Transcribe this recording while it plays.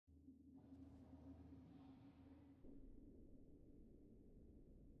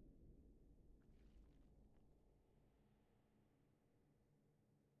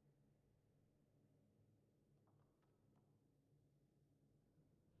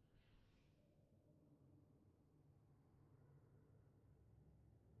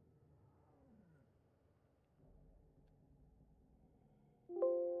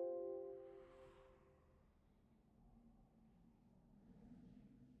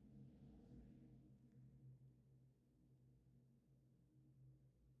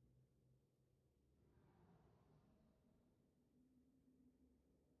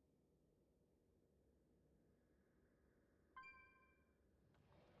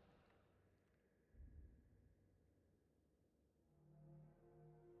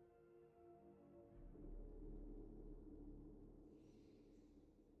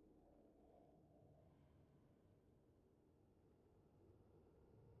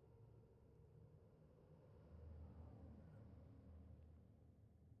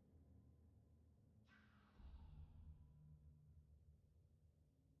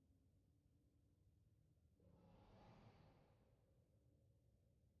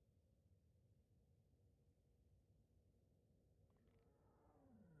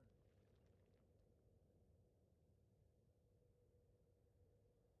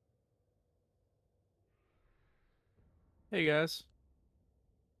Hey guys.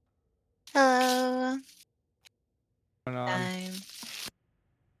 Hello. What's going on? Time.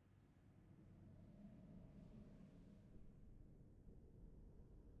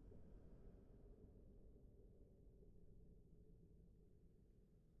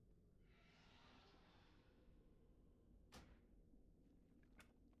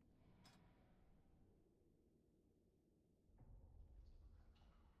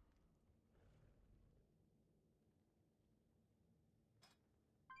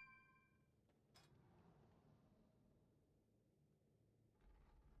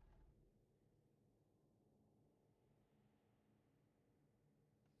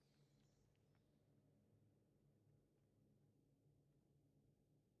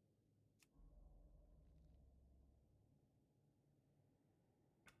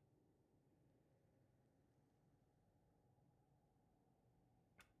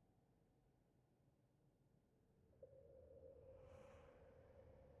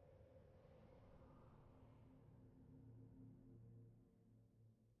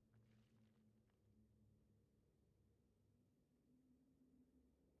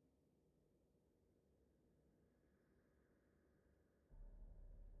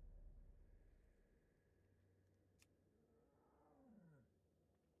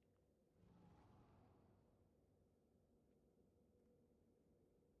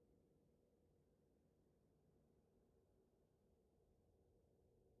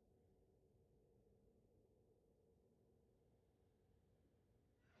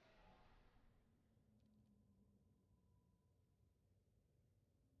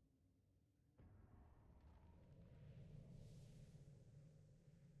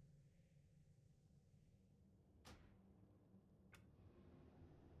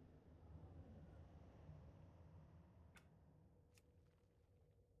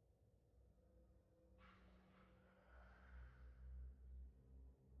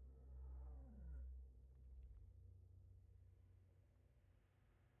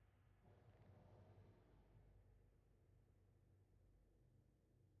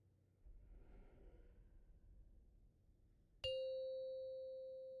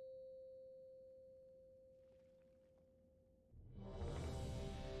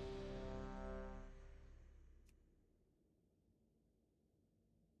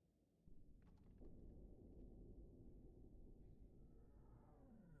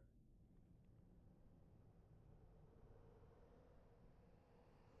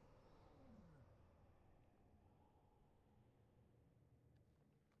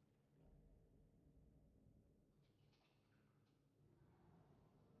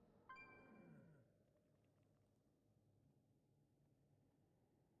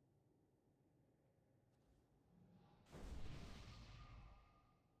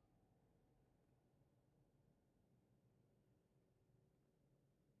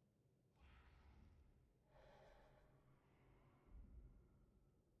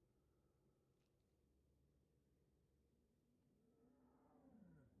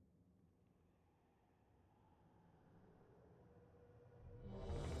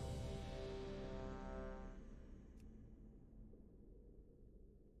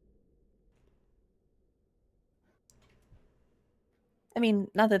 I mean,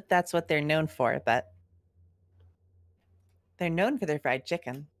 not that that's what they're known for, but they're known for their fried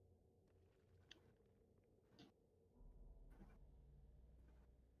chicken.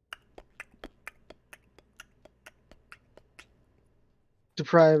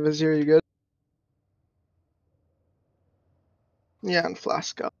 Deprive Azir, you good? Yeah, and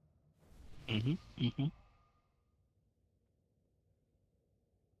Flasco.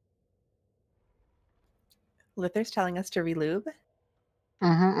 Luther's telling us to relube.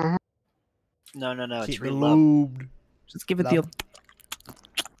 No, it's Keep relub. lubed. Just give it the.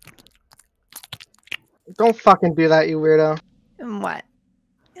 Don't fucking do that, you weirdo. What?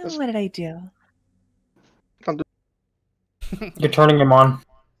 Just- What did I do? Don't do You're turning him on.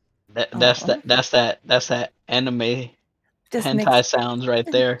 That's Oh. that anime Just hentai sounds right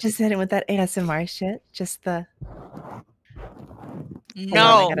there. Just hit it with that ASMR shit. Just the.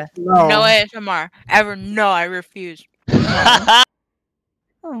 No, no ASMR ever. No, I refuse.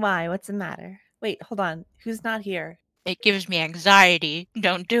 Oh, why? What's the matter? Wait, hold on. Who's not here? It gives me anxiety.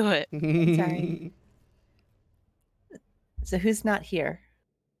 Don't do it. I'm sorry. So who's not here?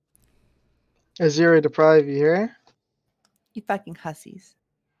 Azir, Deprive, you hear? You fucking hussies.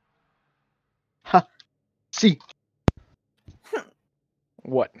 Ha. See.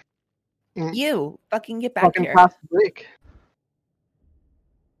 What? You fucking get back Fucking here. pass the break.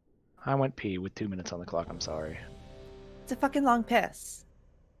 I went pee with 2 minutes on the clock. I'm sorry. It's a fucking long piss.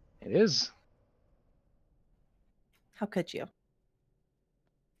 It is. How could you?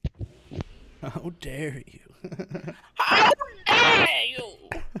 How dare you? How dare you?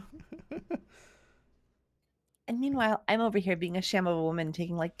 And meanwhile, I'm over here being a sham of a woman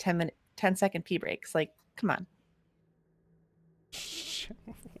taking like 10-second pee breaks. Like, come on.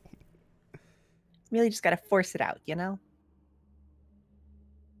 Really just gotta force it out, you know?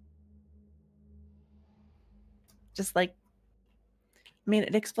 Just like, I mean,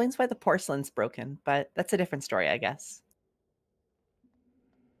 it explains why the porcelain's broken, but that's a different story, I guess.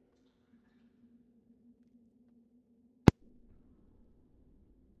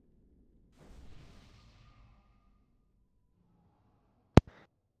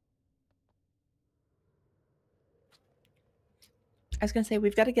 I was gonna say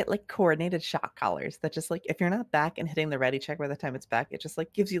we've got to get like coordinated shock collars that just like if you're not back and hitting the ready check by the time it's back, it just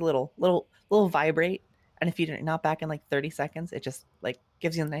like gives you little vibrate. And if you're not back in like 30 seconds, it just like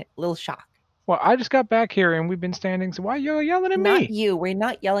gives you a little shock. Well, I just got back here and we've been standing, so why you yelling at me? Not you. We're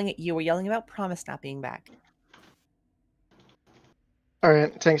not yelling at you. We're yelling about Promise not being back.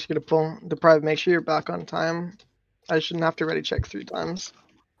 Alright, thanks for the pull. Deprive, make sure you're back on time. I shouldn't have to ready check 3 times.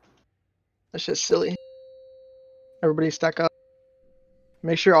 That's just silly. Everybody stack up.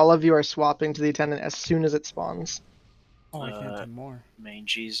 Make sure all of you are swapping to the attendant as soon as it spawns. Oh, I can't do more.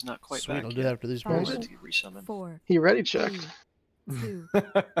 Mangy's not quite Sweet, back I'll yet. do that after these Five, rolls. Resummon. 4, He ready checked. 2.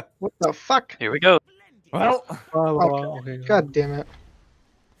 What the fuck? Here we go. Well, Okay. God damn it.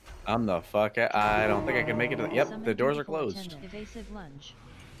 I'm the fuck. I don't think I can make it to the. Yep, the doors are closed. Evasive lunge.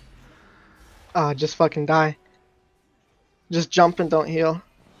 Ah, just fucking die. Just jump and don't heal.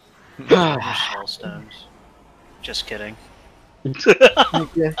 Soul stones. Just kidding. Thank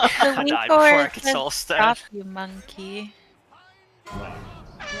you. I died before I could soul stone. Stop, you monkey.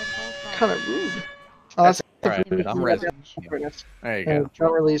 Kind of rude. Oh, that's Alright, I'm ready. Goodness. There you go.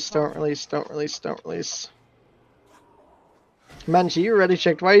 Don't release, don't release, don't release, don't release. Manchi, you already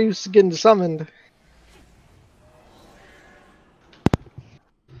checked. Why are you getting summoned?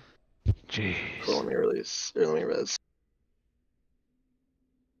 Jeez. Cool, let me release. Or let me res.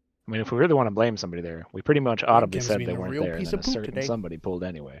 I mean, if we really want to blame somebody there, we pretty much audibly Game's said being they a weren't real there, and piece then of a poop certain today. somebody pulled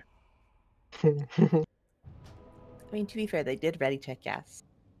anyway. I mean, to be fair, they did ready check, yes.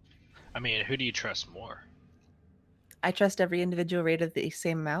 I mean, who do you trust more? I trust every individual rated the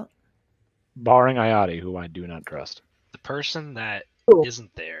same amount. Barring Ayati, who I do not trust. The person that Cool.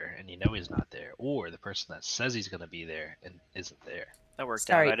 isn't there and you know he's not there, or the person that says he's going to be there and isn't there? That worked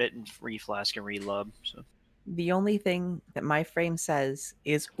Sorry. out. I didn't reflask and relub, so. The only thing that my frame says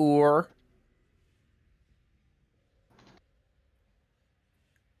is or.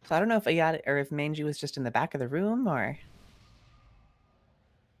 So I don't know if Ayati or if Manji was just in the back of the room or.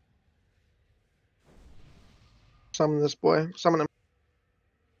 Summon this boy. Summon him.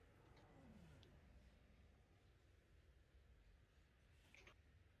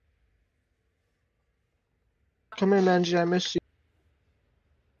 Come here, Manji. I miss you.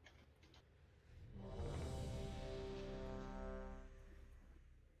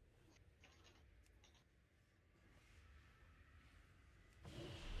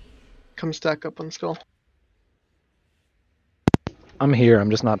 Come stack up on Skull. I'm here, I'm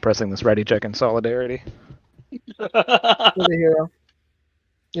just not pressing this ready check in solidarity. You're the hero.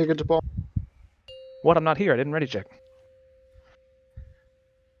 You're good to pull. What? I'm not here, I didn't ready check.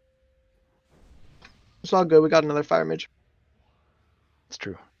 It's all good. We got another fire mage. It's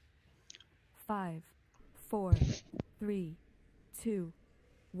true. 5, 4, 3, 2,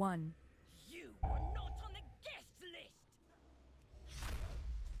 1.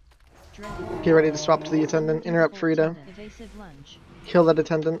 Get ready to swap to the attendant. Interrupt Frida. Evasive lunge. Kill that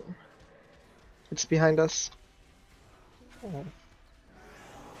attendant. It's behind us.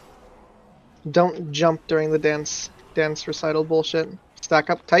 Don't jump during the dance recital bullshit. Stack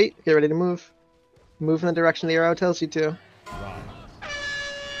up tight. Get ready to move. Move in the direction the arrow tells you to.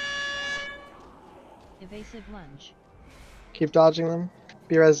 Evasive lunge. Keep dodging them.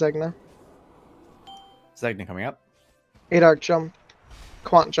 Be res Zegna. Zegna coming up. 8 arc jump.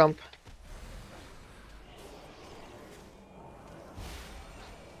 Quant jump.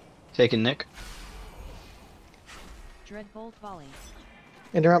 Taking Nick. Dreadbolt volley.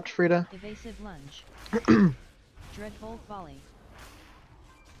 Interrupt Frida. Evasive lunge. Dreadbolt volley.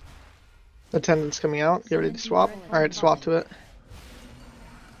 Attendant's coming out. Get ready to swap. Alright, swap to it.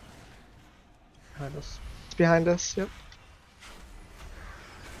 It's behind us, yep.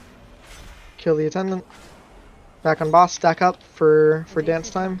 Kill the attendant. Back on boss, stack up for dance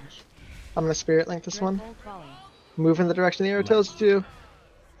time. I'm gonna spirit link this one. Dreadbolt volley. Move in the direction the arrow tells you to.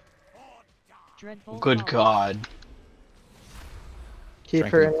 Dreadbolt Good volley. God. Keep her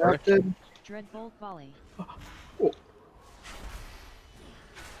Strength and interrupted. Dreadbolt volley.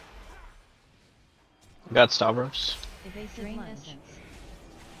 Got Stavros. Evasive lunge.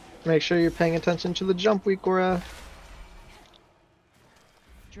 Make sure you're paying attention to the jump week, Gora.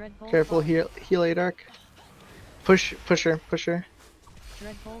 Dreadbolt Careful, volley. heal a dark. Push her.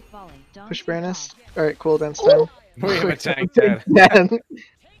 Dreadbolt volley. Push Donkey Baroness. cock. Alright, cool, dance time. We have a tank dead. Dead.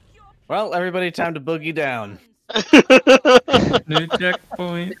 Well, everybody, time to boogie down. New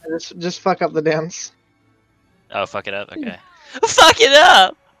checkpoint. Just fuck up the dance. Oh, fuck it up. Okay. Fuck it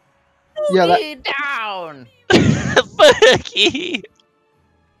up! Yeah, that. Boogie down. Boogie!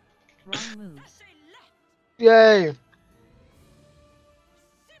 Wrong moves. Yay!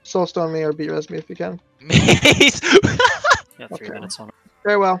 Soulstone me or beat res me if you can. Got 3 Okay. minutes on it.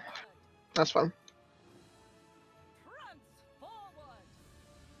 Very well. That's fun.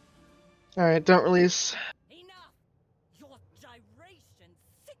 Alright, don't release.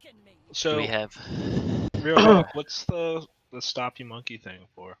 So We have. real quick, what's the stop you monkey thing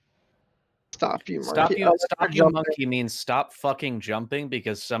for? Stop you, Stop monkey. you, Oh, stop you, jumping. monkey means stop fucking jumping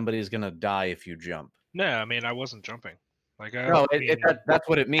because somebody's gonna die if you jump. No, I mean I wasn't jumping. Like I No, mean, that's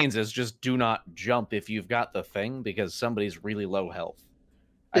what it means is just do not jump if you've got the thing because somebody's really low health.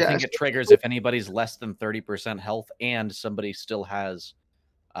 I Yeah, think it triggers if anybody's less than 30% health and somebody still has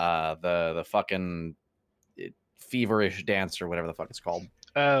the fucking feverish dance or whatever the fuck it's called.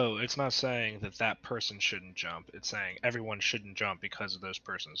 oh, it's not saying that person shouldn't jump. It's saying everyone shouldn't jump because of those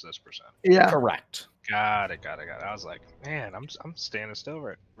persons this percent. Yeah. Correct. Got it. I was like, man, I'm standing still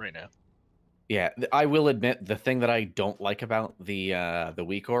right now. Yeah, I will admit the thing that I don't like about the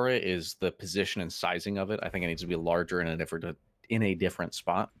weak aura is the position and sizing of it. I think it needs to be larger in a different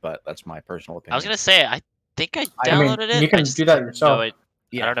spot, but that's my personal opinion. I was gonna say, I think I I mean, downloaded it. you can I just do that didn't yourself. know it.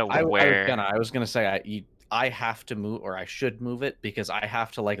 Yeah, I don't know where. I was gonna say I have to move, or I should move it because I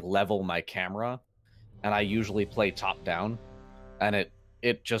have to like level my camera, and I usually play top down, and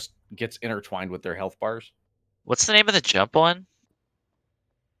it just gets intertwined with their health bars. What's the name of the jump one?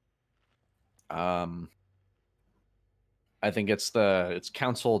 I think it's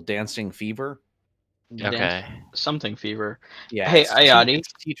Council Dancing Fever. Okay. Something fever. Yeah. Hey, it's Ayati.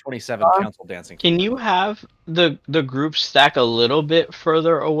 It's T27 Council Dancing. Can you have the group stack a little bit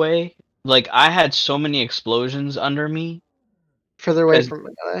further away? Like I had so many explosions under me Further away As- from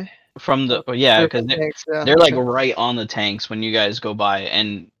the guy. from the yeah, because Thanks, yeah. they're like right on the tanks when you guys go by,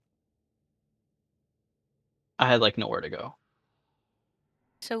 and I had like nowhere to go.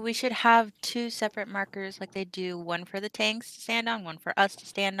 So we should have 2 separate markers like they do, one for the tanks to stand on, one for us to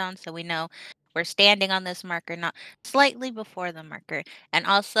stand on, so we know we're standing on this marker, not slightly before the marker. And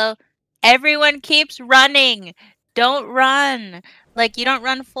also, everyone keeps running. Don't run. Like you don't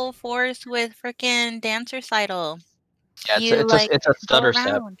run full force with freaking Dance Recital. Yeah, You it's a go stutter step.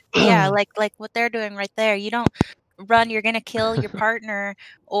 around. Yeah, like what they're doing right there. You don't run, you're gonna kill your partner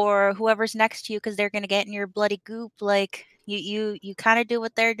or whoever's next to you because they're gonna get in your bloody goop. Like you kind of do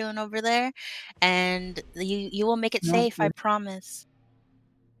what they're doing over there, and you will make it safe. I promise.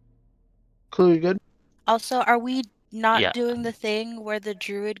 Clue, you good? Also, are we not Yeah. doing the thing where the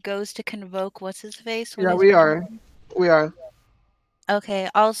druid goes to convoke what's his face? when Yeah, he's we are. running? We are. Okay.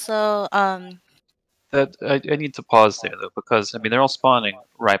 Also, That I need to pause there though, because I mean they're all spawning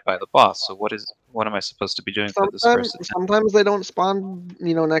right by the boss. So what am I supposed to be doing for this first attempt? Sometimes they don't spawn,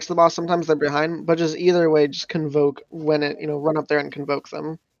 next to the boss. Sometimes they're behind. But just either way, just convoke when it, run up there and convoke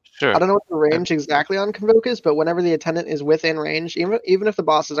them. Sure. I don't know what the range exactly on convoke is, but whenever the attendant is within range, even if the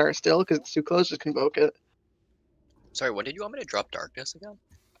bosses are still because it's too close, just convoke it. Sorry, when did you want me to drop darkness again?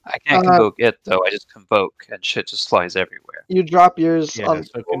 I can't convoke it though. I just convoke and shit just flies everywhere. You drop yours Yeah, on.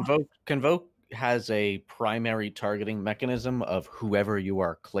 so convoke has a primary targeting mechanism of whoever you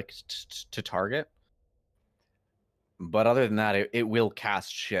are clicked to target. But other than that, it will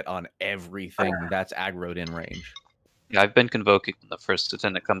cast shit on everything that's aggroed in range. Yeah, I've been convoking when the first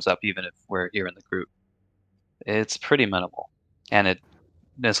attendant comes up, even if we're here in the group. It's pretty minimal, and it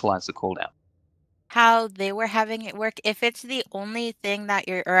misaligns the cooldown. how they were having it work, if it's the only thing that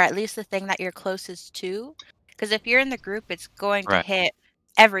you're, or at least the thing that you're closest to, because if you're in the group, it's going to Right. hit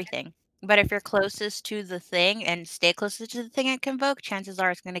everything. But if you're closest to the thing and stay closest to the thing and convoke, chances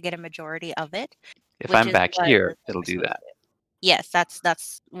are it's going to get a majority of it. If which I'm is back what here, the it'll do supposed that. to. Yes,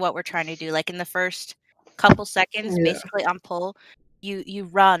 that's what we're trying to do. Like in the first couple seconds, Yeah. basically on pull, you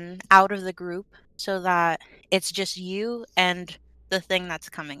run out of the group so that it's just you and the thing that's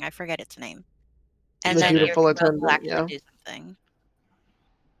coming. I forget its name. And The then your beautiful convoke will attendant, actually yeah. do something.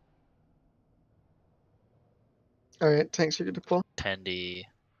 All right, tanks are good to pull. 10D.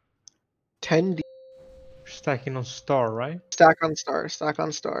 10D. Stacking on star, right? Stack on star. Stack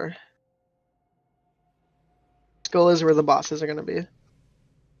on star. Skull is where the bosses are gonna be.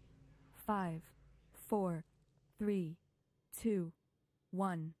 5, 4, 3, 2,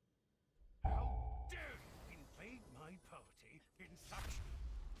 1.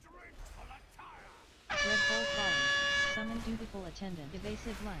 Dreadful Folly. Summon Dutiful Attendant.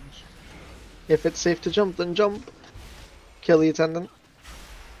 Evasive Lunge. If it's safe to jump, then jump. Kill the attendant.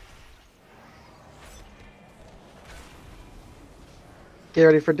 Get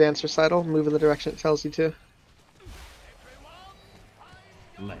ready for dance recital. Move in the direction it tells you to.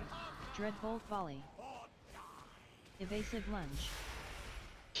 Dreadful Folly. Evasive Lunge.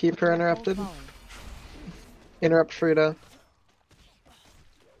 Keep her interrupted. Interrupt Frida.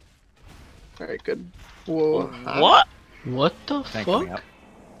 Alright, good. Whoa. What? What the Tank coming fuck? up.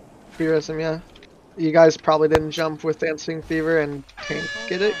 Fearism, yeah. You guys probably didn't jump with Dancing Fever and Tank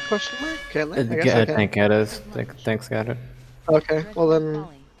get it? Question mark? Can they? I guess I can. Tank got it. Thanks got it. Okay, well then,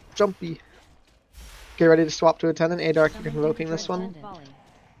 jumpy. Get ready to swap to Attendant. A-Dark, you're invoking this one.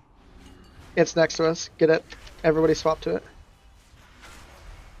 It's next to us. Get it. Everybody swap to it.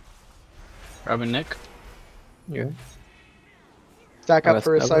 Robin Nick. Yeah. Stack I'll up get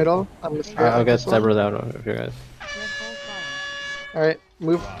for Stabber. recital. I'm gonna start I'll with get this one. Stabber out of you guys. Alright,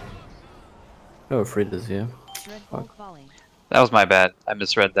 move. Oh, Frida's here. Dreadful Folly. That was my bad. I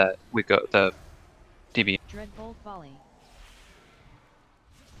misread that. We go the DB. Dreadful Folly.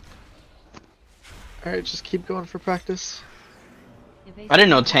 Alright, just keep going for practice. I didn't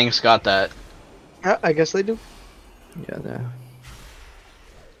know tanks got that. Yeah, I guess they do. Yeah, there.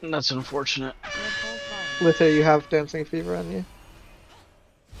 That's unfortunate. Lither, you have Dancing Fever on you.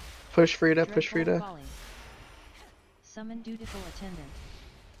 Push Frida, push Dreadful Frida. Folly. Summon Dutiful Attendant.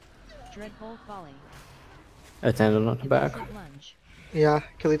 Dreadful Folly. Attendant on the back. Evasive Lunge. Yeah,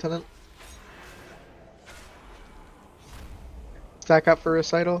 kill Lieutenant. Stack up for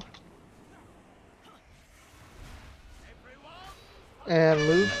recital. And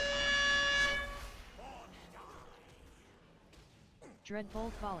move.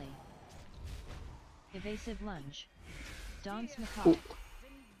 Dreadful Folly. Evasive Lunge. Dance Macabre.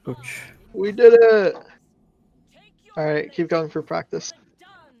 Ouch. We did it! Alright, keep going for practice.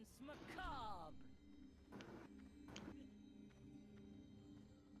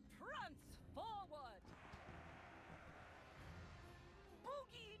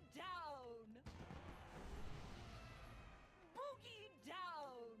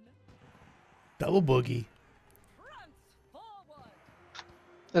 Double boogie.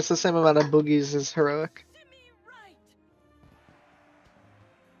 That's the same amount of boogies as heroic.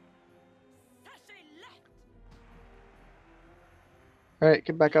 Alright,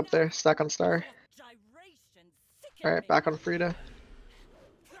 get back up there. Stack on Star. Alright, back on Frida.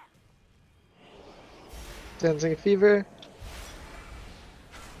 Dancing Fever.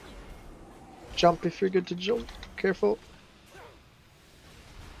 Jump if you're good to jump. Careful.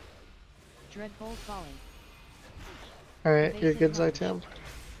 Dreadful Folly. Alright, you're good, Zytam.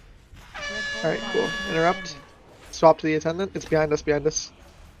 Alright, cool. Interrupt. Swap to the attendant. It's behind us, behind us.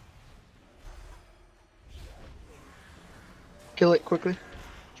 Kill it quickly.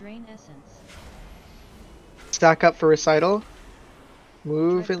 Drain Essence. Stack up for recital.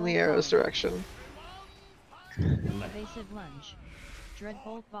 Move in the arrow's direction. Evasive Lunge.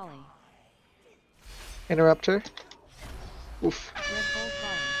 Dreadful Folly. Interrupt her. Oof. Dreadful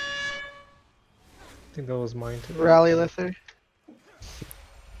Folly. I think that was mine too. Rally Lither.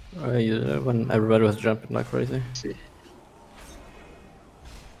 I used it when everybody was jumping like crazy. See.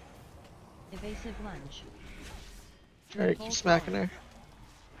 Evasive Lunge. Alright, keep smacking her.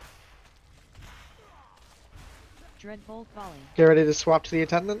 Dreadful Folly. Get ready to swap to the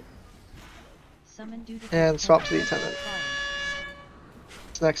attendant. Summon Dutiful And swap to the Dreadful attendant. Folly.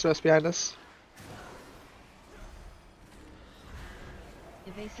 It's next to us, behind us.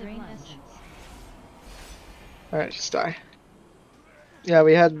 Evasive Lunge. Alright, just die. Yeah,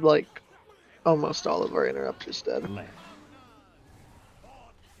 we had like almost all of our interrupters dead.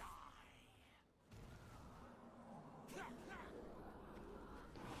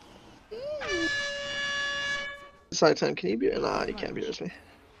 Side time, can you be? Nah, you can't be with me.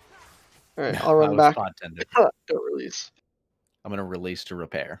 Alright, I'll I run was back. pod tended. Don't release. I'm gonna release to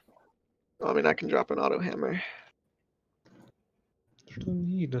repair. I mean, I can drop an auto hammer. I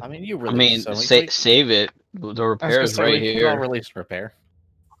mean, you I release. mean, so save it. The repair is right I'll here. release repair.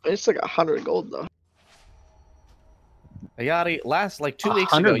 It's like 100 gold though. Yachty, last like 2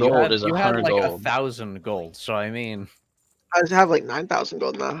 weeks ago, 100 you gold had, is you had 100 like gold. 1,000 gold. So I mean, I have like 9,000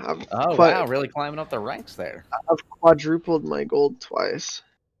 gold now. oh but wow, really climbing up the ranks there. I've quadrupled my gold twice.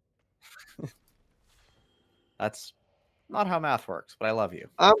 That's not how math works, but I love you.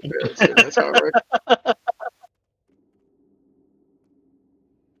 I'm good. That's how it works.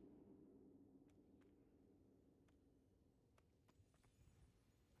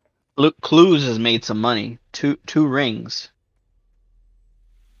 Clues has made some money. Two rings.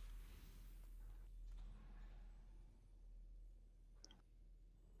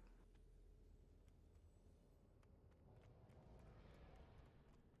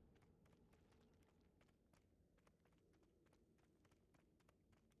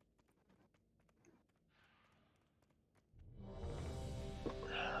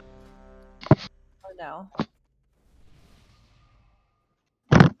 Oh no.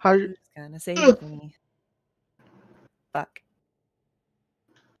 How Who's gonna save me? Fuck.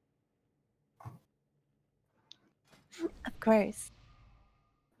 Of course.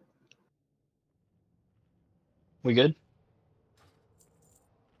 We good?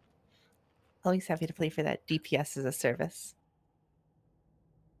 Always happy to play for that DPS as a service.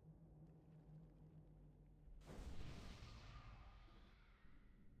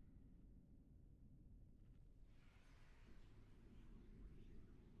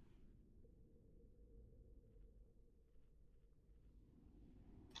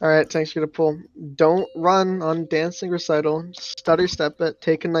 All right, thanks for the pull. Don't run on dancing recital. Stutter step it.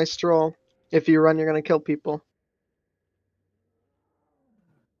 Take a nice stroll. If you run, you're gonna kill people.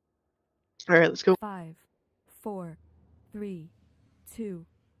 All right, let's go. 5, 4, 3, 2,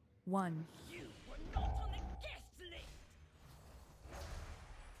 1.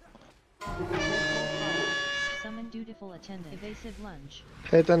 Summon dutiful attendant. Evasive lunge.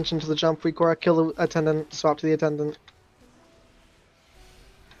 Pay attention to the jump. We go kill the attendant. Swap to the attendant.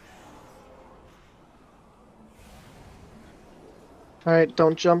 All right,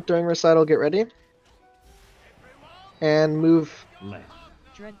 don't jump during recital. Get ready. And move.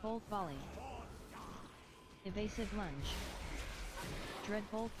 Dreadbolt volley. Evasive lunge.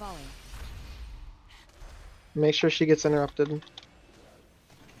 Dreadbolt volley. Make sure she gets interrupted.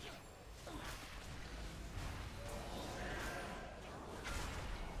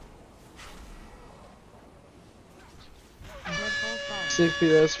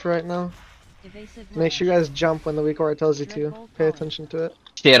 Safety res for right now. Make sure you guys jump when the weak aura tells you to. Pay attention to it.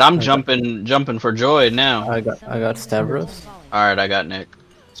 Shit, I'm jumping for joy now. I got Stavros. All right, I got Nick.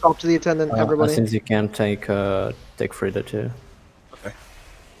 Swap to the attendant, everybody. Since you can take Frida too. Okay.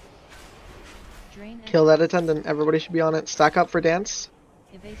 Kill that attendant. Everybody should be on it. Stack up for dance.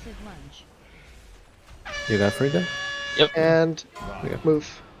 Evasive lunge. You got Frida? Yep. And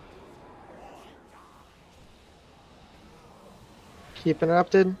move. Keep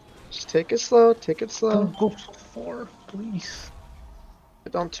interrupted. Just take it slow. Take it slow. Don't go for 4, please.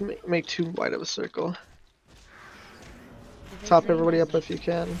 Don't make too wide of a circle. Top everybody up if you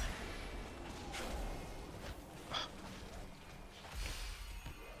can.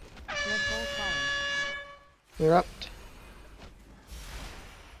 Interrupt.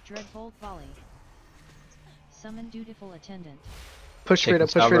 Dreadbolt volley. Summon dutiful attendant. Push Frida,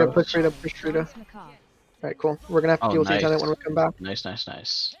 push Frida, push Frida, push Frida. Alright, cool. We're gonna have to deal with the attendant when we come back. Nice.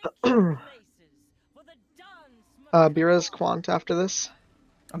 Bira's Quant after this.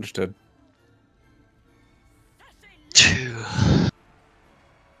 Understood. 2.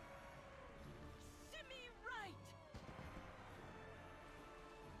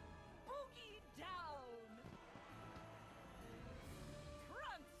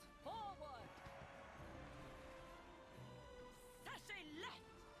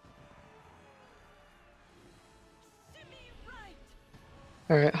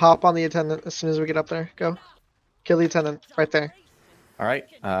 Alright, hop on the attendant as soon as we get up there. Go. Kill the attendant right there. Alright,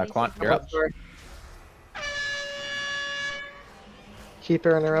 Quant, you're up. Keep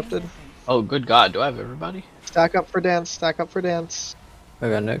her interrupted. Oh, good God, do I have everybody? Stack up for dance, stack up for dance. I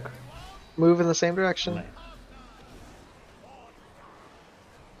got Nick. Move in the same direction.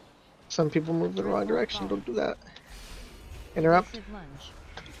 Some people move in the wrong direction, don't do that. Interrupt.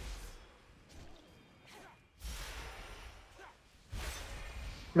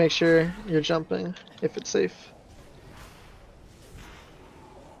 Make sure you're jumping if it's safe.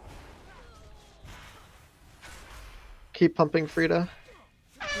 Keep pumping Frida.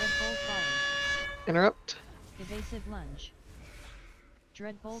 Interrupt. Evasive lunge.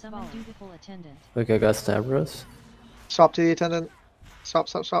 Dreadbolt summon dutiful attendant. Okay, I got Stavros. Swap to the attendant. Swap.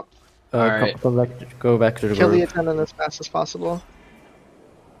 Alright. Go back to the Kill group. the attendant as fast as possible.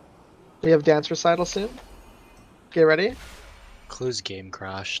 We have dance recital soon. Get ready. Clue's game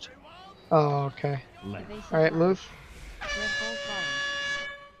crashed. Oh, okay. Alright, move. Dreadbolt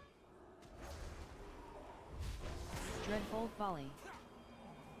volley. Dreadbolt volley.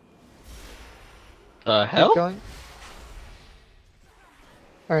 Hell? Keep going.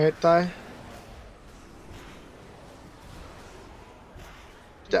 Alright, die.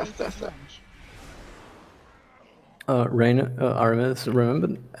 Death. Aramis,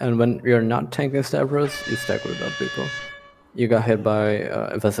 remember, and when you're not tanking Stavros, you stack without people. You got hit by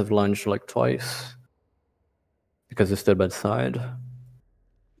evasive lunge like twice because you stood by the side.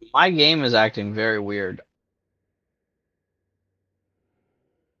 My game is acting very weird.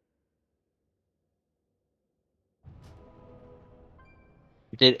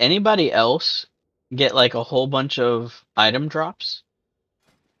 Did anybody else get like a whole bunch of item drops?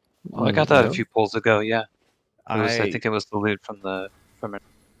 Oh, I got that No. a few pulls ago. Yeah, I I think it was the loot from it.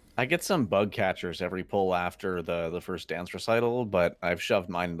 I get some bug catchers every pull after the first dance recital, but I've shoved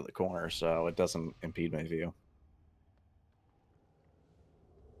mine into the corner, so it doesn't impede my view.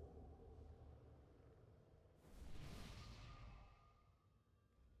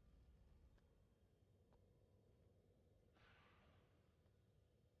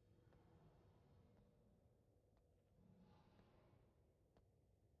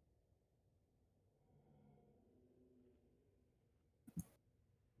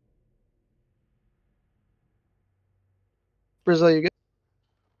 Brazil, you good?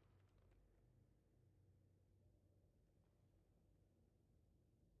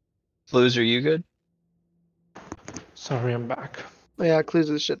 Blues, are you good? Sorry, I'm back. Yeah, clues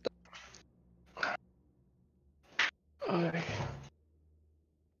is shit. I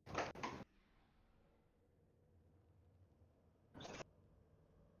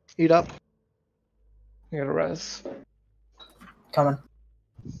Eat up. gotta res. Coming.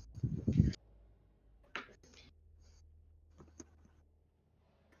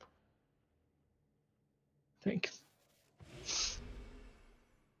 Thanks.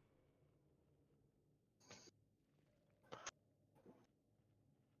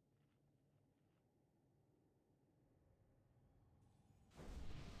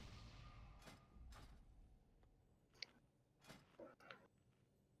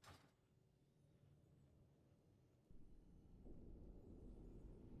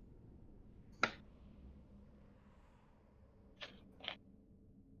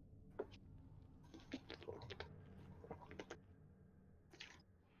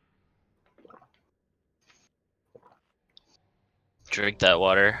 Drink that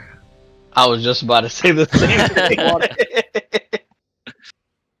water. I was just about to say the same thing.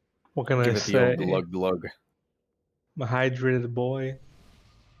 What can Give I it the old say? glug glug. I'm a hydrated boy.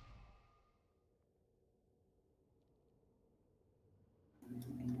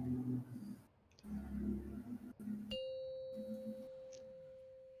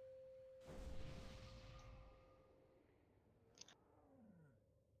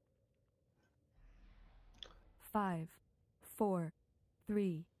 Five, 4,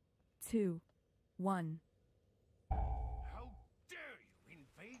 3, 2, 1.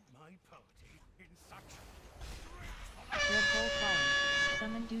 Dreadful Folly.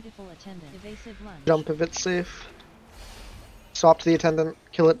 Summon Dutiful Attendant. Evasive Lunge. Jump if it's safe. Swap to the attendant.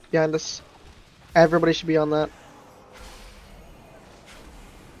 Kill it behind us. Everybody should be on that.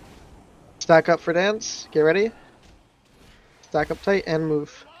 Stack up for dance. Get ready. Stack up tight and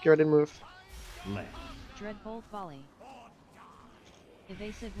move. Get ready to move. Dreadbolt Volley.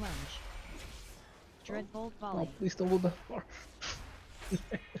 Evasive Lunge. Dreadbolt Oh, Volley. please don't go that far.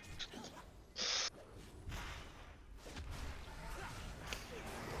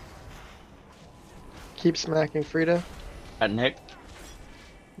 Keep smacking Frida. Nick.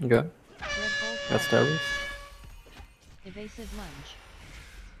 Okay. Dreadbolt That's Volley. Stavros. Evasive Lunge.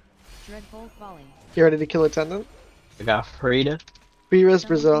 Dreadbolt Volley. Get ready to kill attendant. I got Frida. Be-res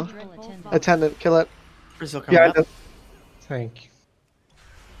Brazil. Attendant, kill it. Brazil coming Behind up. us. Thank you.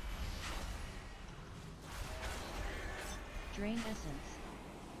 Drain Essence.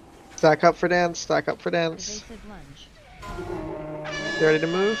 Stack up for dance. Stack up for dance. Evasive Lunge. Get ready to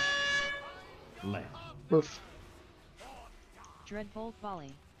move. Move. Dreadbolt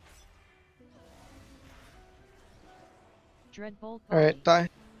Volley. Dreadbolt Volley. Alright, die.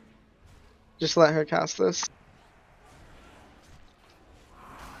 Just let her cast this.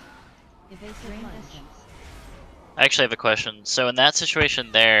 Evasive Lunge. I actually have a question. So in that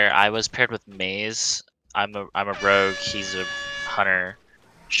situation there, I was paired with Maze. I'm a rogue. He's a hunter.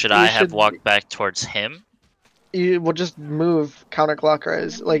 Should I have walked back towards him? You will just move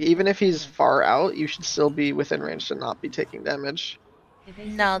counterclockwise. Like, even if he's far out, you should still be within range to not be taking damage.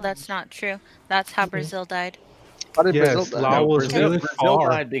 No, that's not true. That's how Brazil died. How did Yes, Brazil die? Lau was Brazil, really Brazil far.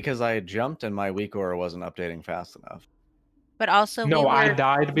 died because I had jumped and my weak aura wasn't updating fast enough. But also, No, we were, I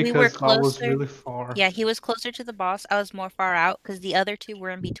died we were because Lau was closer. really far. Yeah, he was closer to the boss. I was more far out because the other two were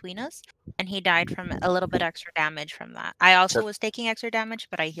in between us, and he died from a little bit extra damage from that. I also was taking extra damage,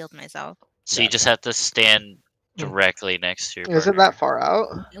 but I healed myself. So you just have to stand directly next to your Is it partner. that far out?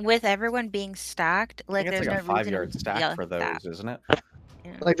 With everyone being stacked, I like think it's there's like a no reason 5-yard to stack yeah, for those, isn't it?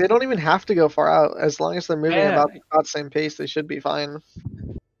 Like they don't even have to go far out. As long as they're moving Yeah. about the same pace, they should be fine.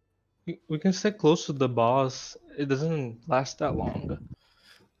 We can stay close to the boss. It doesn't last that long.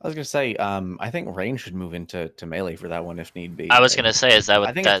 I was gonna say, I think Rain should move into melee for that one if need be. I was gonna say, is that I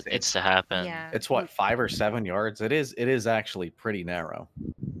what think that it's, needs to happen? Yeah. It's what, 5 or 7 yards? It is actually pretty narrow.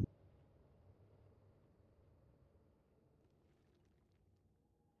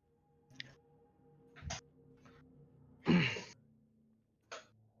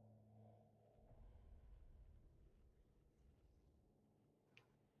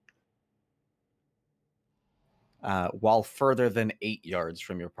 While further than 8 yards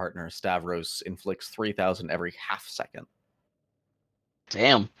from your partner, Stavros inflicts 3,000 every half second.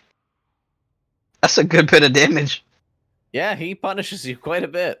 Damn. That's a good bit of damage. Yeah, he punishes you quite a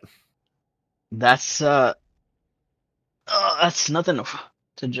bit. That's that's nothing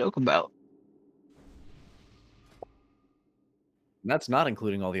to joke about. And that's not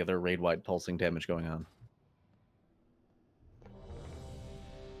including all the other raid-wide pulsing damage going on.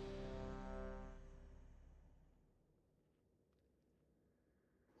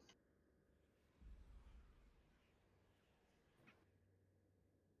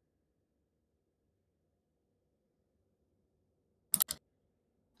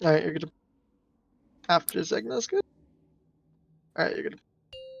 Alright, you're gonna after Zegna's good. Alright, you're gonna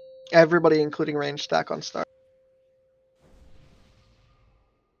everybody including range stack on star.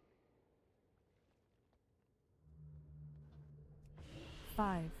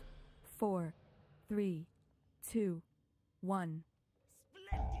 Five, 4, 3, 2, 1.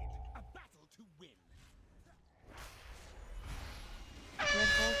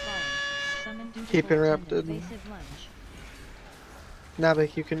 Keep interrupted.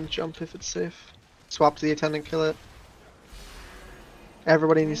 Navik, you can jump if it's safe. Swap to the attendant, kill it.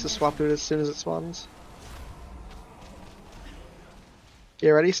 Everybody needs to swap to it as soon as it spawns. Get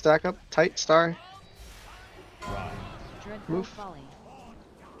ready, stack up, tight, star. Move.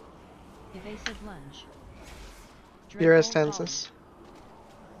 Evasive lunge. Here is Tensis.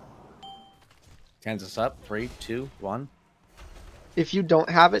 Kansas up. 3, 2, 1. If you don't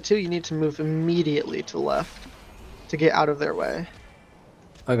have it to, you need to move immediately to the left to get out of their way.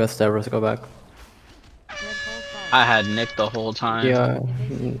 I guess Stavros go back. I had Nick the whole time. Yeah,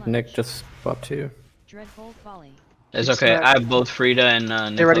 Nick just swapped to you. It's okay. I have both Frida and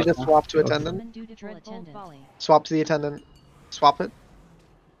Nick. Get ready to also. swap to attendant. Swap to the attendant. Swap it.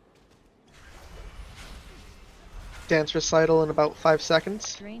 Dance recital in about 5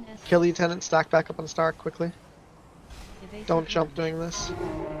 seconds. Kill the attendant, stack back up on star quickly. Don't jump doing this.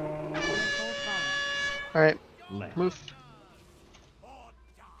 Alright, move.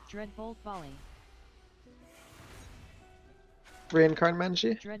 Dreadbolt volley. Reincarn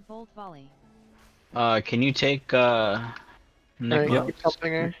Manji. Dreadbolt volley. Can you take Nick? Alright, keep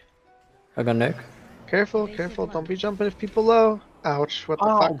helping her. I got Nick. Careful, careful, don't be jumping if people low. Ouch, what the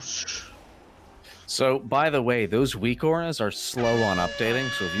fuck? So, by the way, those weak auras are slow on updating.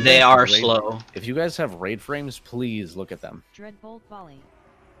 So if you They guys are have raid, slow. If you guys have raid frames, please look at them. Dreadbolt volley.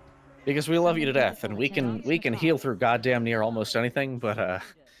 Because we love you to death, and we can heal through goddamn near almost anything, but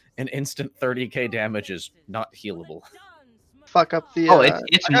an instant 30k damage is not healable. Fuck up the. Oh, it's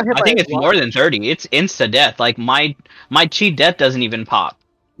I think it's more than 30. It's insta death. Like my cheat death doesn't even pop.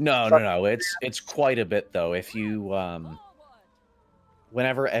 No. It's quite a bit though. If you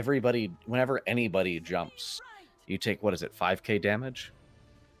whenever anybody jumps, you take, what is it, 5k damage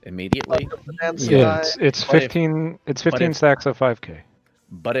immediately? Yeah, it's 15. It's 15 stacks of 5k.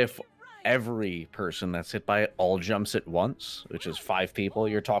 But if every person that's hit by it all jumps at once, which is 5 people,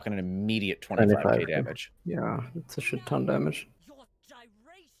 you're talking an immediate 25k damage. Yeah, it's a shit ton damage.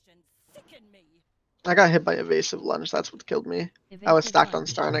 I got hit by evasive lunge, that's what killed me. I was stacked on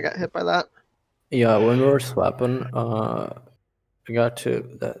star and I got hit by that. Yeah, when we were swapping, we got to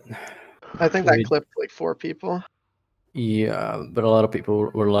that. I think that clipped like 4 people. Yeah, but a lot of people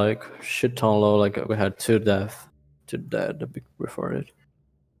were like shit ton low. Like we had 2 dead before it.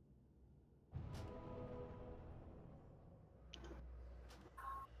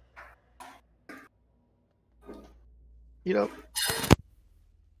 You know.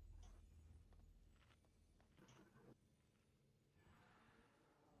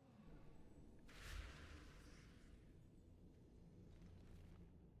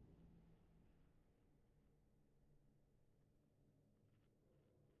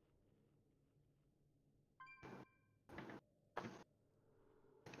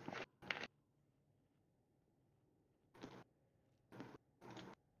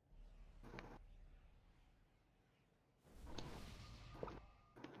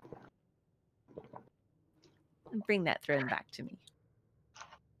 And bring that throne back to me.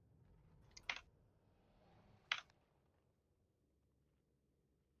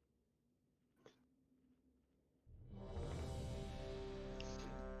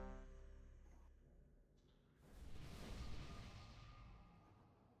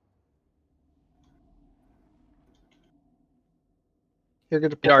 You're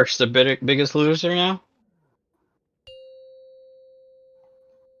good to pull. Dark's the biggest loser now.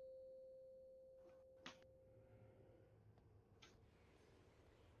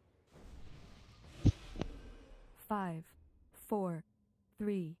 Five, 4,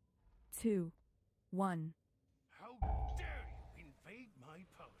 3, 2, 1.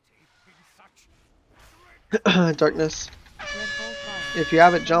 Darkness. Red Bolt Volley. If you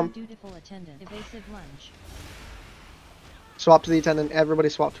have it, jump. Dutiful attendant. Evasive lunge. Swap to the attendant. Everybody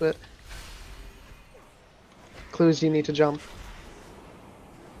swap to it. Clues, you need to jump.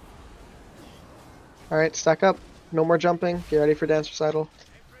 Alright, stack up. No more jumping. Get ready for dance recital.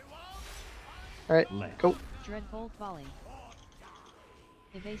 Alright, go. Dread Bolt Volley.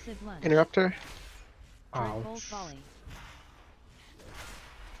 Evasive lunge. Interrupt her. Dread Bolt Volley.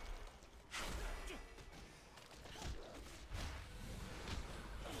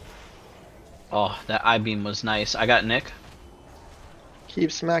 Oh, that I-beam was nice. I got Nick.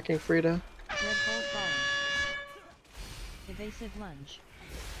 Keep smacking Frida. Dread Bolt Volley. Evasive lunge.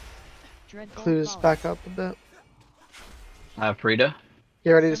 Dread Bolt Clues, Volley. back up a bit. I have Frida.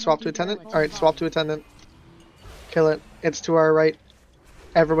 Get ready to swap to attendant? Alright, swap to attendant. Kill it. It's to our right.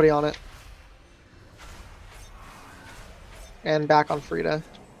 Everybody on it. And back on Frida.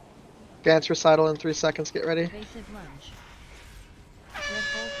 Dance recital in 3 seconds. Get ready. Evasive lunge. Dread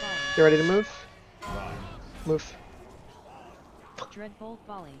Bolt Volley. Get ready to move. Move. Dread Bolt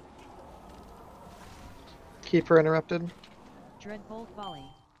Volley. Keep her interrupted. Dread Bolt Volley.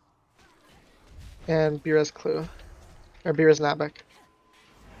 And Bira's clue. Or Bira's Nabek.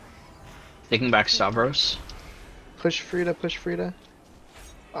 Taking back Stavros. Push Frida, push Frida.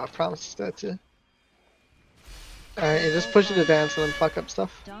 Oh, I promised that too. Alright, you just push it to dance and then fuck up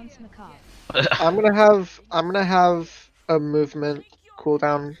stuff. Dance Macabre. I'm gonna have a movement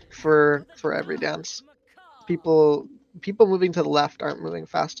cooldown for every dance. People moving to the left aren't moving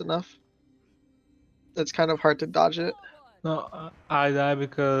fast enough. It's kind of hard to dodge it. No, I die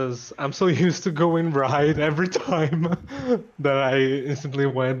because I'm so used to going right every time that I instantly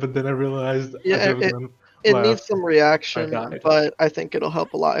went, but then I realized Yeah, it needs some reaction, but I think it'll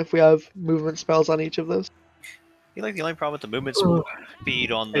help a lot if we have movement spells on each of those. I feel like the only problem with the movement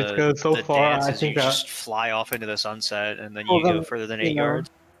speed on It's the, 'cause so the far, dance I is think you that- just fly off into the sunset and then Well, you go then, further than you 8 know, yards.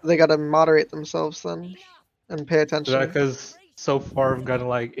 They gotta moderate themselves then, and pay attention. Because so far I've gotten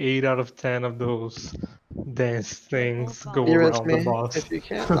like 8 out of 10 of those dance things go Bira's around the me, boss. if you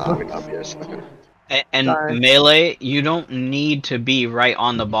can't. Nah, we're not Bira's. Okay. And Die. melee, you don't need to be right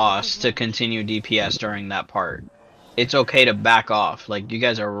on the boss to continue DPS during that part. It's okay to back off. Like, you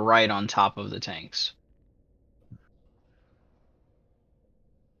guys are right on top of the tanks.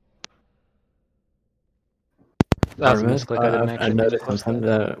 I noticed something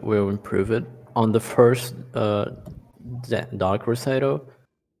that will improve it. On the first Dark Recital,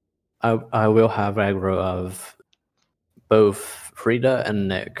 I will have aggro of both Frida and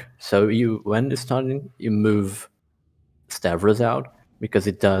Nick. So when it's starting, you move Stavros out because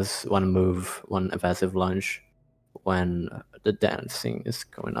it does one evasive lunge when the dancing is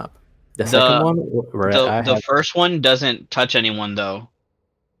going up. The second one, where the first one doesn't touch anyone though.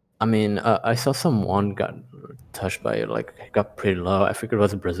 I mean, I saw someone got touched by it, like it got pretty low. I think it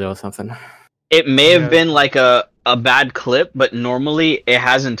was Brazil or something. It may have been like a bad clip, but normally it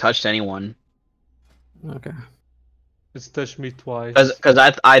hasn't touched anyone. Okay. It's touched me twice. Because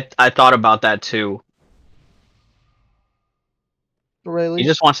I thought about that too. Really? He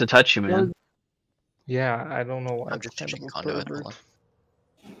just wants to touch you, man. Yeah, I don't know why. I'm just checking conduit. Hold on.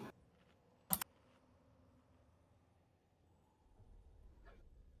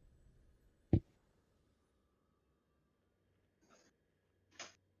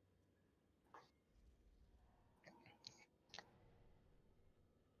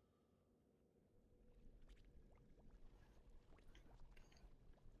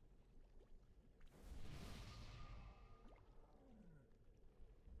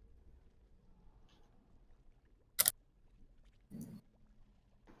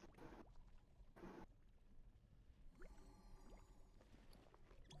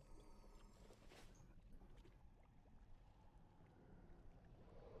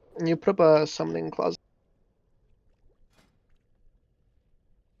 And you put up a summoning closet.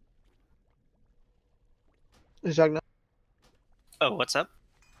 Jagna. Oh, what's up?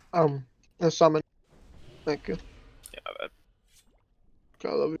 A summon. Thank you. Yeah, my bad. God,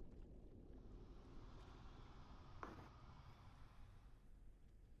 I love you.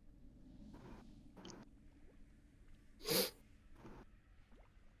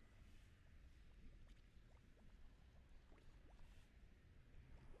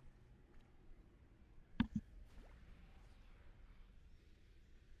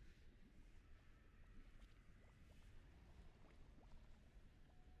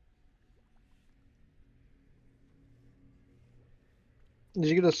 Did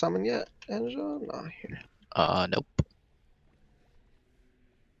you get a summon yet, Angela? No, here. Nope.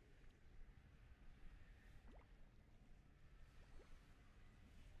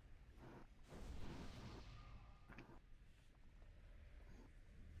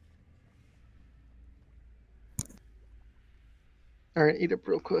 Alright, eat up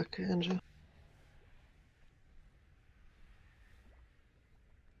real quick, Angela.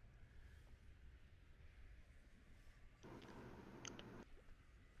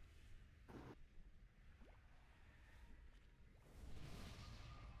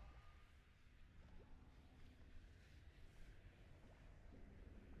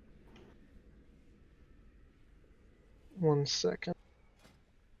 One second.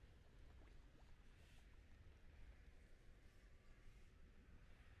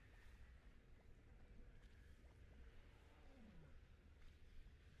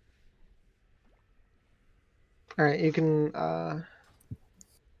 Alright, you can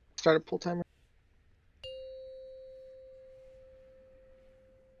start a pull timer.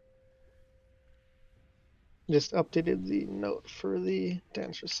 Just updated the note for the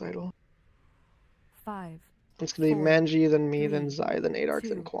dance recital. 5. It's gonna be 4, Manji, then me, 3, then Zai, then Adark,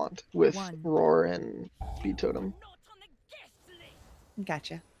 then 2, Quant, with 1. Roar and B Totem.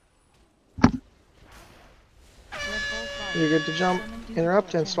 Gotcha. You're good to jump,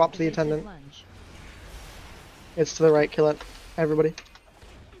 interrupt, and swap to the attendant. It's to the right, kill it. Everybody.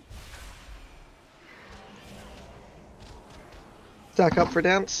 Stack up for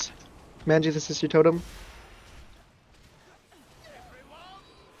dance. Manji, this is your totem.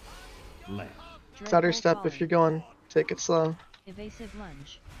 Stutter step if you're going. Take it slow. Evasive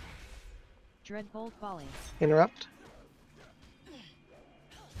lunge. Dreadbolt volley. Interrupt.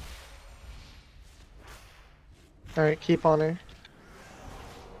 Alright, keep on her.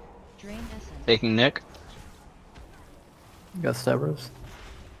 Drain essence. Taking Nick. Got Stavros.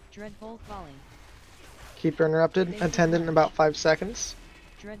 Dreadbolt volley. Keep her interrupted. Attendant in about 5 seconds.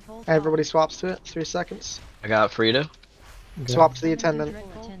 Dreadbolt Everybody swaps to it. 3 seconds. I got Frida. Swap to the attendant.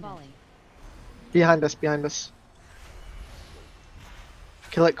 volley. Behind us, behind us.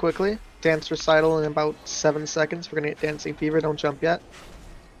 Kill it quickly. Dance recital in about 7 seconds. We're gonna get dancing fever. Don't jump yet.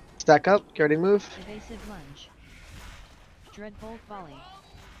 Stack up. Get ready to move. Evasive lunge. Dreadbolt volley.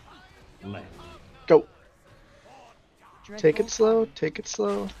 Go. Take Dreadbolt it slow. volley. Take it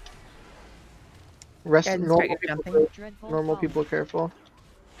slow. Rest. Guys, Normal start your people, jumping. normal people, careful.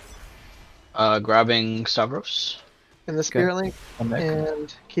 Grabbing Stavros. In the spirit link,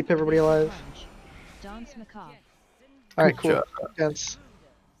 and keep everybody alive. Dance macabre. Alright, cool. Dance.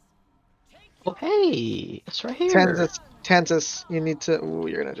 Oh, hey, it's right here. Tanzas, you need to. Ooh,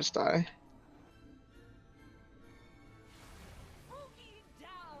 you're gonna just die.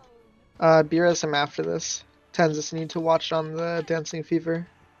 Beerus, I'm after this. Tanzas, you need to watch on the Dancing Fever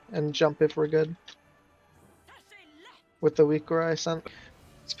and jump if we're good. With the weak I sent.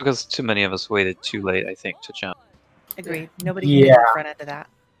 It's because too many of us waited too late, I think, to jump. Agreed. Nobody can get in front end of that.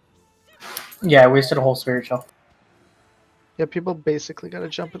 Yeah, I wasted a whole spiritual. Yeah, people basically gotta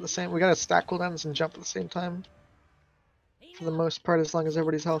jump at the same. We gotta stack cooldowns and jump at the same time. For the most part, as long as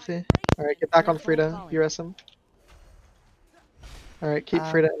everybody's healthy. Alright, get back on Frida. Beerus him. Alright, keep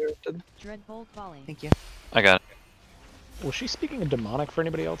Frida interrupted. Dreadbolt volley. Thank you. I got it. Was she speaking of demonic for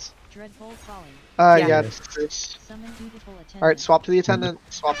anybody else? Dreadbolt volley. Yeah. Summon dutiful attendant. Alright, swap to the attendant.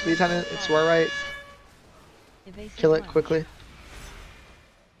 Swap to the attendant. It's to our right. Evasive Kill it lunge. quickly.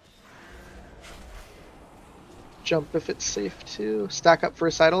 Jump if it's safe to. Stack up for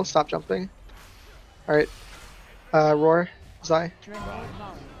recital. Stop jumping. Alright. Roar. Zai. Dreadbolt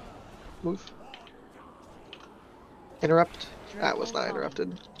volley. Move. Interrupt. That was not interrupted.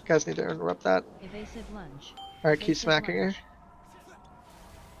 You guys need to interrupt that. Evasive lunge. Alright, keep Evasive smacking her. lunge.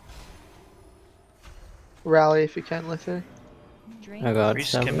 Rally if you can with her. Drain I got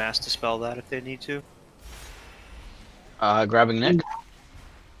Priests can Stavros. mass dispel that if they need to. Grabbing Nick.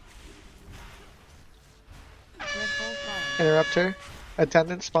 Dreadbolt volley. Interrupt her.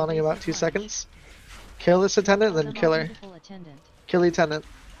 Attendant spawning about 2 seconds. Kill this attendant, then Summon kill her. dutiful attendant. Kill the attendant.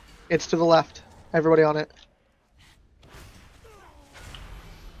 It's to the left. Everybody on it.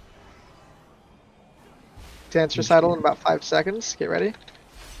 Dance recital in about 5 seconds. Get ready.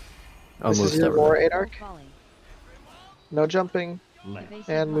 This is your more 8 arc. No jumping.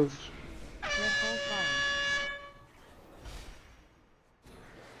 And move.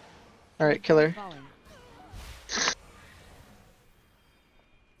 Alright, killer.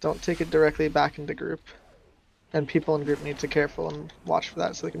 Don't take it directly back into group. And people in group need to be careful and watch for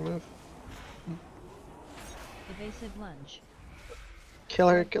that so they can move. Evasive lunge.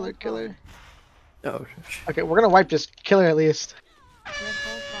 Killer, killer, killer. Oh, okay, we're gonna wipe this killer at least.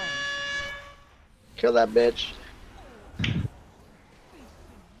 Kill that bitch.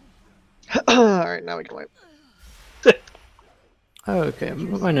 Alright, now we can wipe. Okay,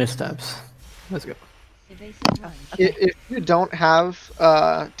 minor steps. Let's go. If you don't have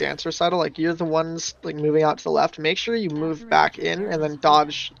dance recital, like you're the ones like moving out to the left, make sure you move back in and then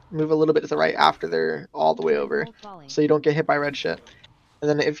dodge, move a little bit to the right after they're all the way over, so you don't get hit by red shit. And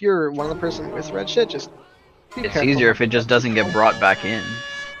then if you're one of the person with red shit, just be It's careful. easier if it just doesn't get brought back in.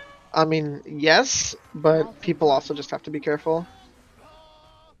 I mean, yes, but people also just have to be careful.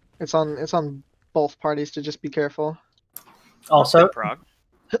 It's on both parties to just be careful. Also,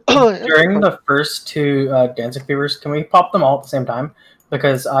 during the first 2 dancing fevers, can we pop them all at the same time?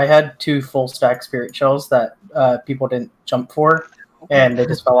 Because I had 2 full stack spirit shells that people didn't jump for, and they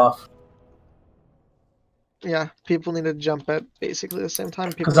just fell off. Yeah, people need to jump at basically the same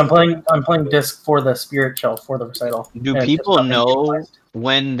time. Because I'm playing disc for the spirit shell for the recital. Do people know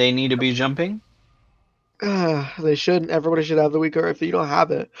when they need to be jumping? They should. Everybody should have the weaker. If you don't have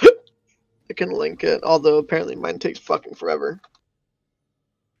it, I can link it. Although apparently mine takes fucking forever.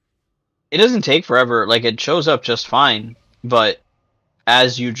 It doesn't take forever. Like, it shows up just fine, but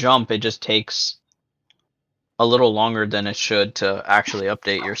as you jump, it just takes a little longer than it should to actually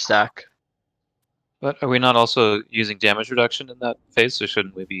update your stack. But are we not also using damage reduction in that phase? So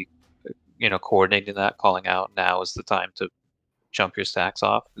shouldn't we be, coordinating that, calling out now is the time to jump your stacks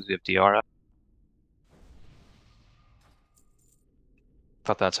off because we have DR up?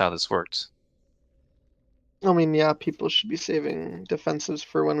 Thought that's how this worked. I mean, yeah, people should be saving defensives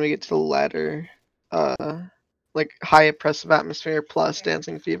for when we get to the latter, like high oppressive atmosphere plus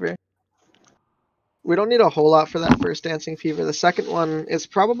dancing fever. We don't need a whole lot for that first dancing fever. The second one is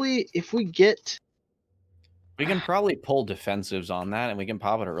probably if we get. We can probably pull defensives on that, and we can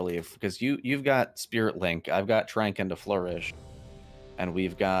pop it early because you've got Spirit Link, I've got Trank into Flourish, and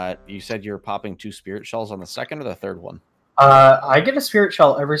we've got. You said you're popping 2 Spirit Shells on the second or the third one. I get a spirit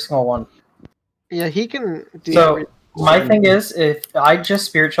shell every single one. Yeah, he can do. So my thing is, if I just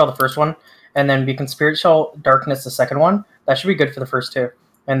spirit shell the first one, and then we can spirit shell darkness the second one, that should be good for the first 2.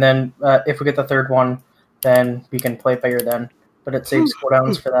 And then if we get the third one, then we can play it by ear then. But it saves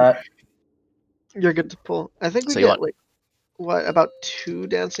cooldowns for that. You're good to pull. I think we get like what about 2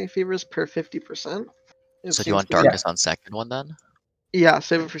 dancing fevers per 50%. So do you want darkness on second one then? Yeah,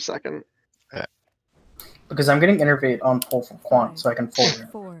 save it for second. Okay. Because I'm getting innervate on pull from Quant, so I can full it.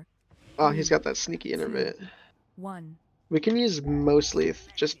 4. Oh, he's got that sneaky innervate. 1. We can use mostly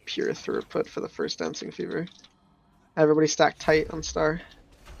just pure throughput for the first dancing fever. Everybody stack tight on star.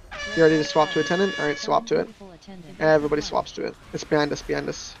 You ready to swap to attendant? Alright, swap to it. Everybody swaps to it. It's behind us, behind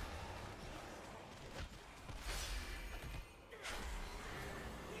us.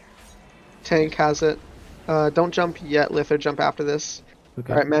 Tank has it. Don't jump yet, Lither. Jump after this.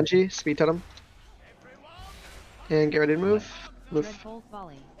 Okay. Alright, Manji, speed to him. And get ready to move. Move.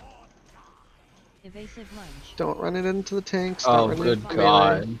 Evasive lunge. Don't run it into the tanks. Oh, don't run good it into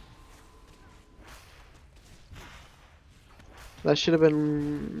God. melee. That should have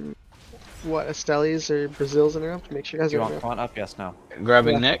been what, Esteli's or Brazil's interrupt? Make sure you guys Do you are want interrupt. Quant up? Yes, no.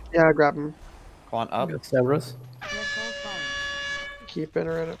 Grabbing Nick? Yeah, grab him. Quant up. Severus. Keep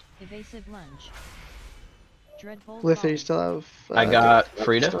interrupt. Evasive lunge. Dreadbolt Lither, volley. you still have. I got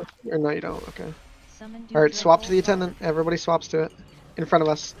Frida. stuff? Or no, you don't. Okay. Summon Alright, swap Dreadbolt to the attendant. Everybody swaps to it. In front of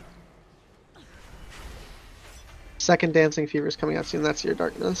us. Second dancing fever is coming out soon. That's your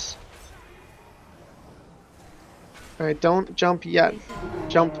darkness. Alright, don't jump yet.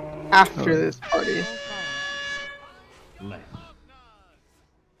 Jump after this party.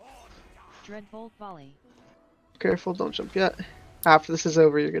 Dreadbolt volley. Careful, don't jump yet. After this is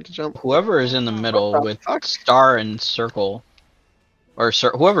over, you're good to jump. Whoever is in the middle with star and circle, or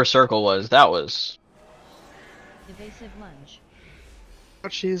whoever circle was, that was. Evasive lunge. Oh,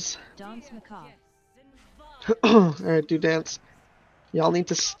 jeez. Dance macabre. Alright, do dance. Y'all need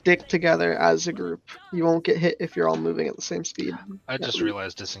to stick together as a group. You won't get hit if you're all moving at the same speed. I just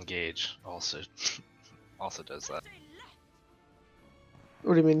realized disengage also does that.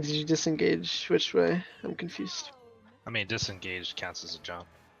 What do you mean? Did you disengage? Which way? I'm confused. I mean, disengage counts as a jump.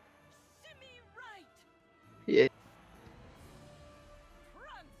 Yeah.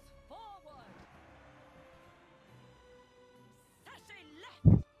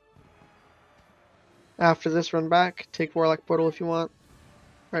 After this, run back. Take Warlock Portal if you want.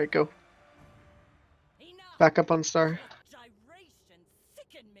 Alright, go. Back up on Star.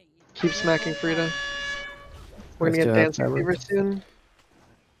 Keep smacking Frida. We're gonna get Dancing Fever soon.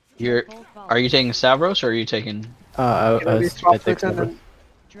 Are you taking Stavros or are you taking? I take Stavros.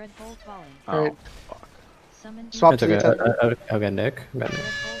 Alright. Summon Swap It's to the okay. attendant. I got Nick. I got Nick.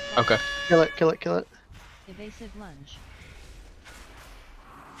 Okay. Kill it, kill it, kill it. Evasive lunge.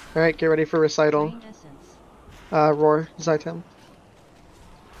 Alright, get ready for Recital. Drain essence. Roar, Zytem.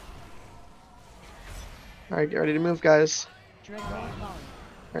 Alright, get ready to move, guys. Dreadbolt volley.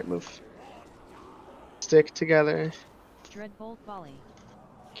 Alright, move. Stick together. Dreadbolt volley.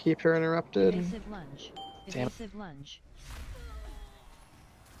 Keep her interrupted. Evasive lunge. Damn. Evasive lunge.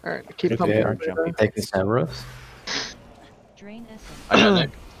 Alright, keep Okay, pumping. taking Stavros. Drain essence. I got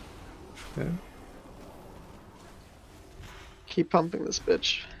Nick. Okay. Keep pumping this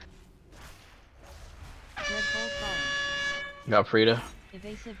bitch. Dreadbolt volley. Got Frida.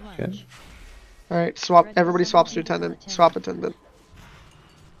 Evasive lunge. Okay. Alright, swap. Everybody swaps to attendant. Swap attendant.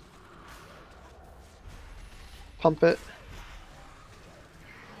 Pump it.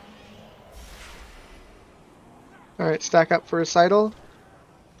 Alright, stack up for Recital.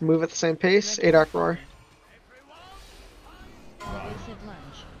 Move at the same pace. 8 Arc Roar. Evasive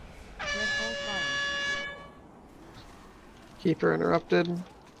lunge. Dreadbolt volley. Keep her interrupted.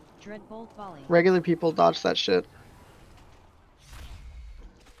 Dreadbolt volley. Regular people dodge that shit.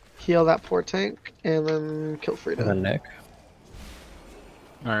 Heal that poor tank, and then kill I got Frida. Nick.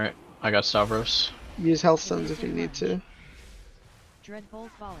 Alright, I got Stavros. Use health stones if you need to.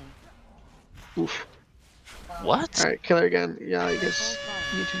 Dreadbolt volley. Oof. What? Alright, kill her again. Yeah, I guess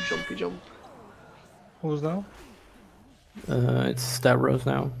need to jumpy jump. Who's now? It's Stavros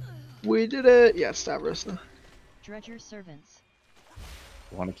now. We did it! Yeah, Stavros now. Dredger servants.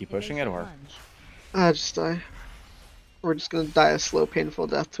 Want to keep pushing it or? Just die. We're just gonna die a slow, painful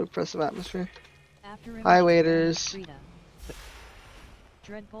death to oppressive atmosphere. After Hi, waiters. Frida.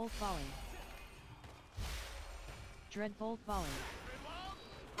 Dreadbolt volley. Dreadbolt volley.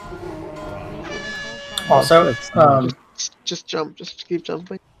 Also, Just jump. Just keep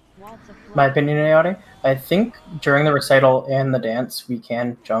jumping. my opinion, Ayati, I think during the recital and the dance, we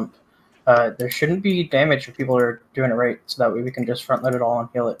can jump. There shouldn't be damage if people are doing it right, so that way we can just front load it all and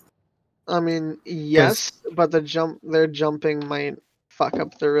heal it. I mean, yes, but their jumping might fuck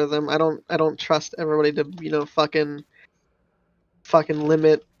up the rhythm. I don't trust everybody to, fucking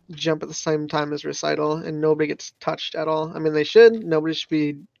limit jump at the same time as recital, and nobody gets touched at all. I mean, they should. Nobody should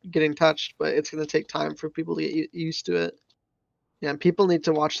be getting touched, but it's gonna take time for people to get used to it. Yeah, and people need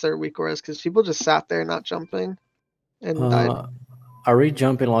to watch their weak auras because people just sat there not jumping and died. Are we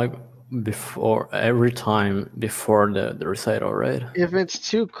jumping like before every time before the recital, right? If it's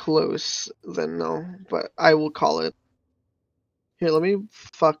too close, then no. But I will call it. Here, let me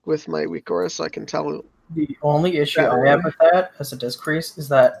fuck with my weak aura so I can tell. The only issue I have with that as a discrease is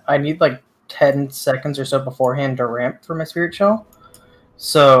that I need like 10 seconds or so beforehand to ramp for my spirit shell.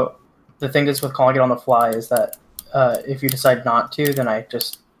 So the thing is with calling it on the fly is that if you decide not to, then I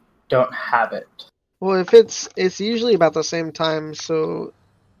just don't have it. Well, if it's usually about the same time, so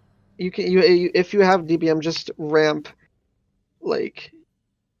you can if you have DBM, just ramp like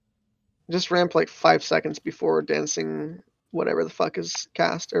 5 seconds before dancing whatever the fuck is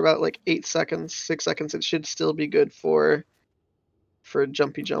cast, or about like 8 seconds, 6 seconds. It should still be good for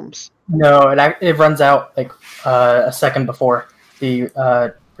jumpy jumps. No, it runs out like a second before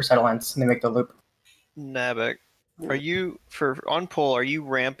the recital ends, and they make the loop. Nabek, are you on pull? Are you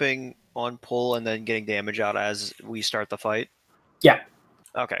ramping on pull and then getting damage out as we start the fight? Yeah.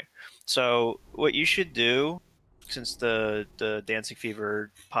 Okay. So what you should do, since the dancing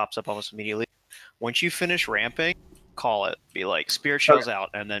fever pops up almost immediately, once you finish ramping, call it. Be like, spirit shells out,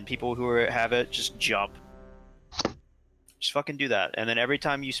 and then people who have it just jump. Just fucking do that, and then every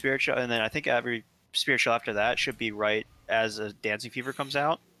time you spirit shell, and then I think every spirit shell after that should be right as a dancing fever comes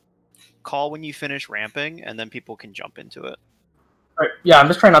out. Call when you finish ramping, and then people can jump into it. Right. Yeah, I'm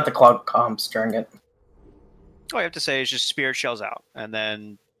just trying not to clog comps during it. All you have to say is just spirit shells out, and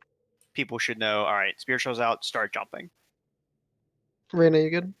then people should know, all right, spirit shells out, start jumping. Raina, you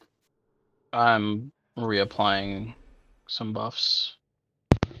good? I'm reapplying some buffs.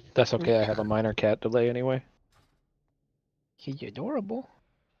 That's okay, I have a minor cat delay anyway. He's adorable.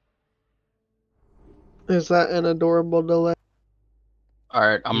 Is that an adorable delay?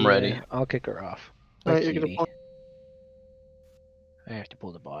 Alright, I'm ready. I'll kick her off. Alright, you're gonna pull. I have to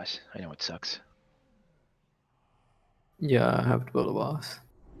pull the boss. I know it sucks. Yeah, I have to build a boss.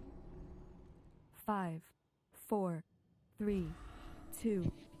 5, 4, 3,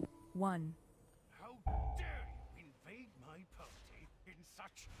 2, 1.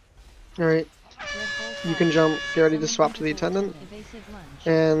 Alright. You can jump. Get ready to swap to the attendant.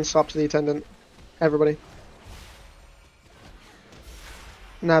 And swap to the attendant. Everybody.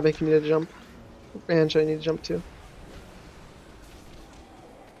 Nabik, you need to jump. Anjo, you need to jump too.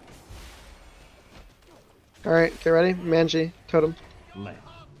 Alright, get ready. Manji, totem.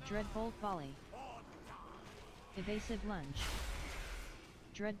 Dreadbolt volley. Evasive lunge.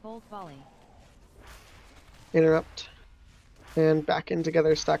 Dreadbolt volley. Interrupt. And back in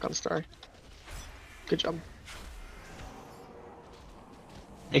together, stack on star. Good job.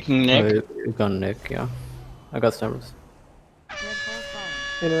 Taking Nick. You got Nick, yeah. I got Stavros. Dreadbolt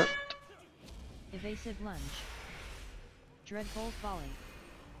volley. Interrupt. Evasive lunge. Dreadbolt volley.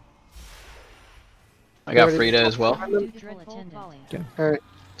 I got Frida as well. Dreadbolt volley. Alright,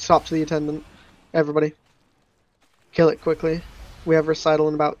 swap to the attendant. Everybody. Kill it quickly. We have recital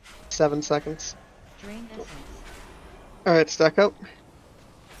in about 7 seconds. Drain essence. Alright, stack up.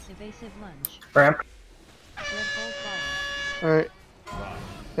 Evasive lunge. Ramp. Dreadbolt volley. Alright.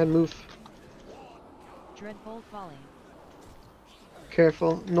 And move. Dreadbolt volley.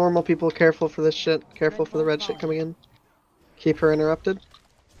 Careful. Normal people, careful for this shit. Careful for the red shit coming in. Keep her interrupted.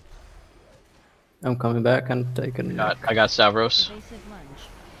 I'm coming back and taking. I got Stavros. Evasive lunge.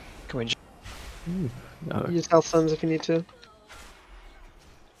 Can we? No. Use health suns if you need to.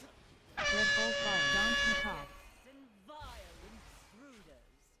 Dreadbolt volley. Dawn Macabre.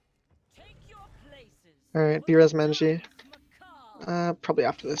 Alright, B-res Menji. Probably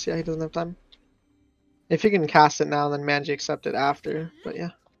after this, yeah, he doesn't have time. If you can cast it now, then Manji accept it after, but yeah.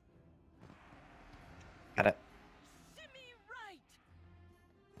 Got it.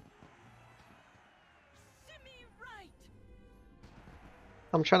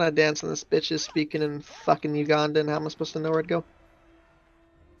 I'm trying to dance and this bitch is speaking in fucking Ugandan. How am I supposed to know where to go?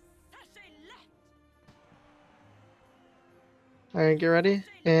 Alright, get ready.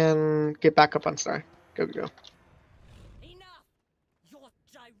 And get back up on star. Go, go, go.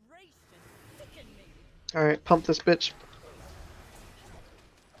 Alright, pump this bitch.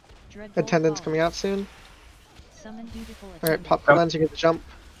 Dreadbolt Attendant's volley. coming out soon. Summon dutiful Alright, attendant. pop the lens, you get the jump.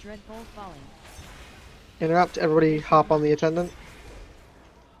 Dreadbolt volley. Interrupt, everybody hop on the attendant.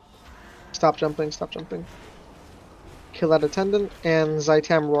 Stop jumping, stop jumping. Kill that attendant, and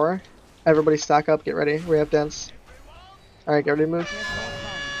Zaitam roar. Everybody stack up, get ready. We have dance. Alright, get ready to move.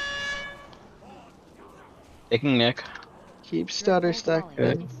 Taking Nick. Keep stutter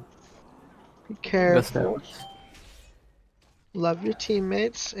stacking. Be careful. Love your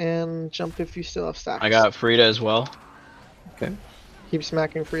teammates, and jump if you still have stacks. I got Frida as well. Okay. Keep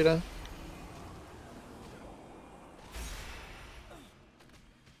smacking Frida.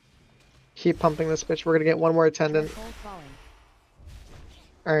 Keep pumping this bitch. We're gonna get one more attendant. Dreadbolt volley.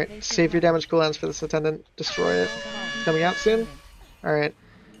 Alright, save your damage cooldowns for this attendant. Destroy it. It's coming out soon. Alright.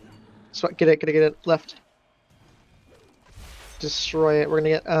 Get it. Left. Destroy it. We're gonna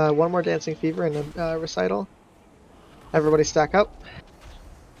get one more Dancing Fever and a recital. Everybody stack up.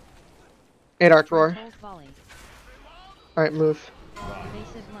 8 Arc Roar. Dreadbolt volley. Alright, move.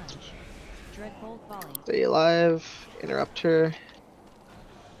 Evasive lunge. Dreadbolt volley. Stay alive. Interrupt her.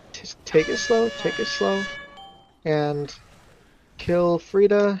 Take it slow. And kill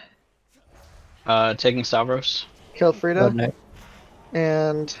Frida. Taking Stavros. Kill Frida. Nick.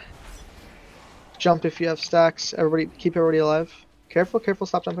 And jump if you have stacks. Everybody, keep everybody alive. Careful,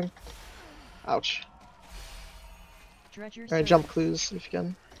 stop jumping. Ouch. Dredger Alright, jump clues if you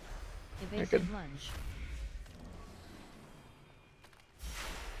can. Evasive good. lunge.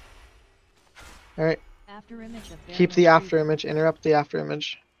 Alright. After image of Keep the after image, interrupt the after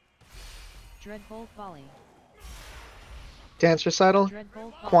image. Dreadbolt volley. Dance recital, Dreadbolt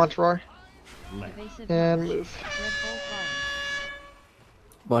volley. Quant Roar, Evasive and lunge. move. Dreadbolt volley.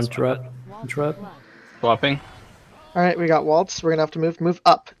 One trap. Trap. Swapping. Alright, we got Waltz. We're gonna have to move. Move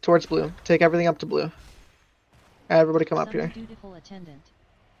up towards blue. Take everything up to blue. Everybody come up Summon here. dutiful attendant.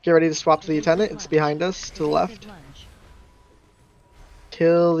 Get ready to swap to the attendant. It's behind us, to the left. Evasive lunge.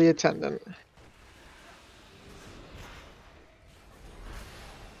 Kill the attendant.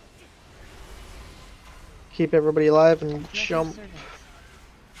 Keep everybody alive and Dredger jump. servants.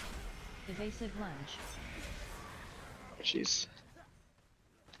 Evasive lunge. Jeez.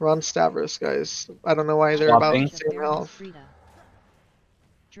 Run Stavros, guys. I don't know why they're Swapping. about the same health. Frida.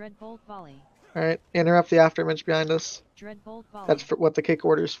 Dreadbolt volley. Alright, interrupt the after image behind us. Dreadbolt volley. That's for what the kick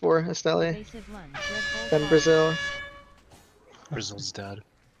order's for, Estelle. Evasive lunge. Dreadbolt Then volley. Brazil. Brazil's dead.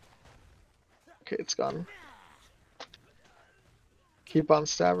 Okay, it's gone. Keep on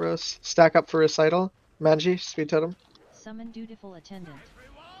Stavros. Stack up for recital. Manji, speed totem. Summon dutiful attendant.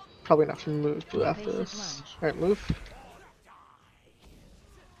 Probably not to move after Evasive this. lunge. Alright, move.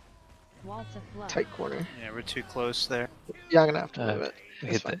 Waltz of blood. Tight corner. Yeah, we're too close there. Yeah, I'm gonna have to move it.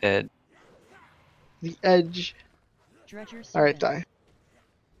 It's Hit fine. the edge. The edge. Dredger Alright, servant. die.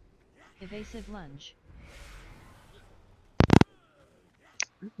 Evasive lunge.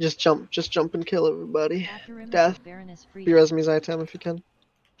 Just jump and kill everybody. After image Death. of Baroness Be Frida. res me item if you can.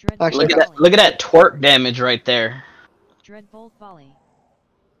 Dread Actually, Look at that torque damage right there. Dreadbolt volley.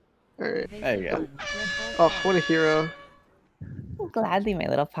 Alright. There you go. Oh, what a hero. Gladly, my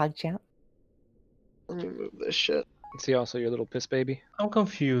little PogChamp. Let me move this shit. Is he also your little piss baby? I'm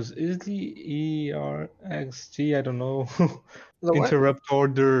confused. Is the ERXT, I don't know, The what? interrupt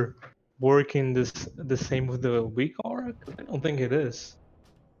order working the same with the weak aura? I don't think it is.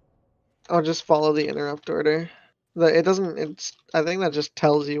 I'll just follow the interrupt order. It doesn't. It's. I think that just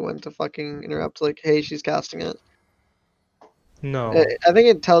tells you when to fucking interrupt. Like, hey, she's casting it. No. I think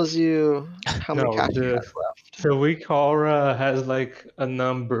it tells you how many No, casts you the, have left. the weak aura has like a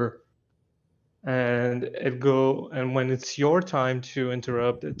number, and and when it's your time to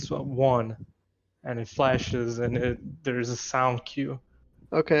interrupt, it's 1, and it flashes, and there's a sound cue.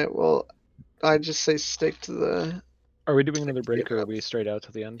 Okay, well, I just say stick to the. Are we doing another break, or are we straight out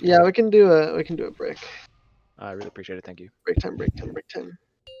to the end? Yeah, we can do a break. I really appreciate it. Thank you. Break time. Break time. Break time.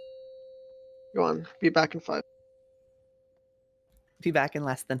 Go on. Be back in 5. Be back in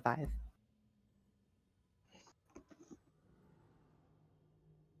less than 5.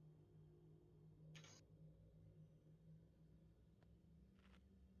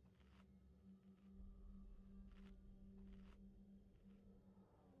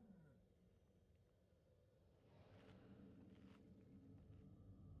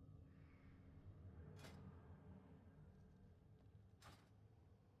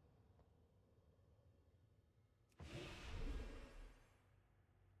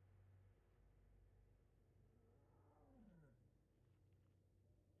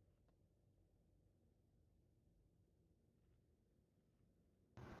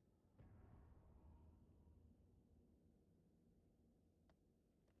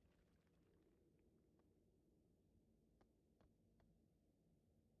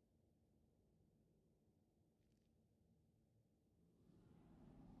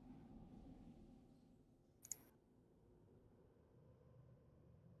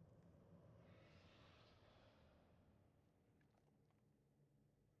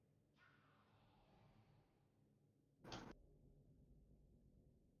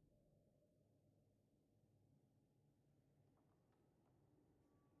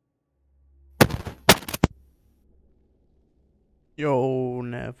 Yo,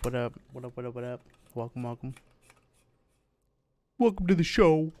 Nev, what up? What up, what up, what up? Welcome, welcome. Welcome to the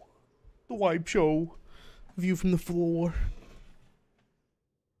show. The Wipe Show. View from the floor.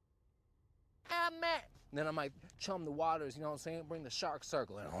 I'm Matt. Then I might chum the waters, you know what I'm saying? Bring the shark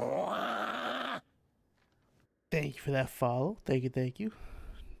circle in. Thank you for that follow. Thank you, thank you.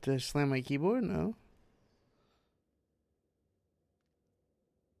 Did I slam my keyboard? No.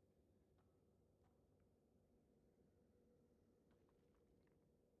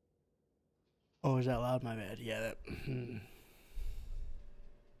 Oh, is that loud? My bad. Yeah, that.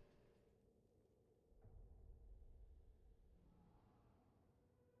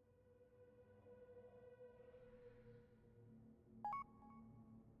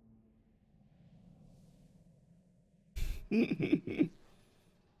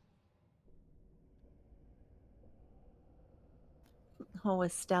 Oh,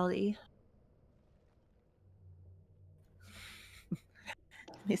 Estelle.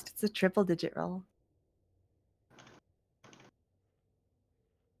 At least it's a triple digit roll.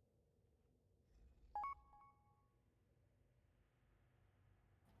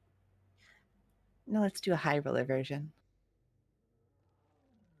 No, let's do a high roller version.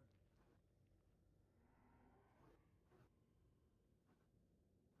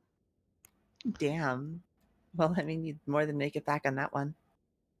 Damn. Well, I mean, you'd more than make it back on that one.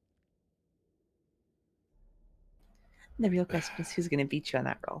 The real question is who's going to beat you on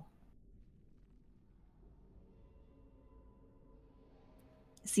that roll?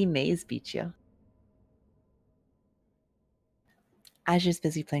 See, Maze beat you. Azure's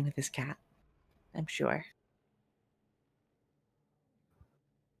busy playing with his cat, I'm sure.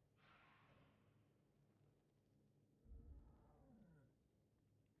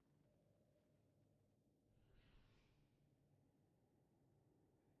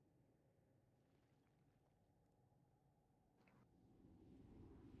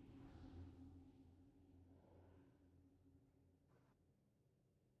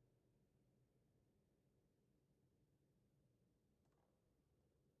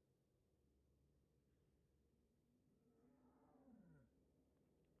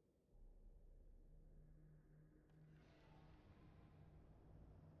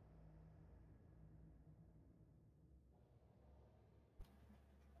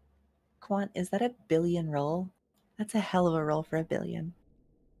 Quant, is that a billion roll? That's a hell of a roll for a billion.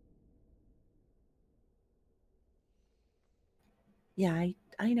 Yeah,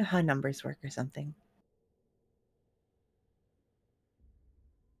 I know how numbers work or something.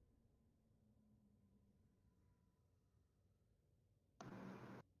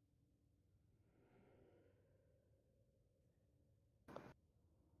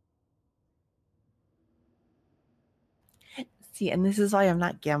 See, and this is why I'm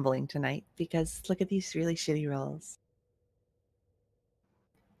not gambling tonight, because look at these really shitty rolls.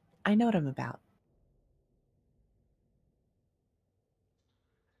 I know what I'm about.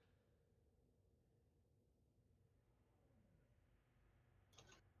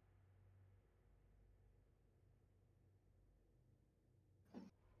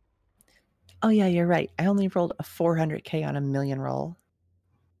 Oh yeah, you're right. I only rolled a 400k on a million roll.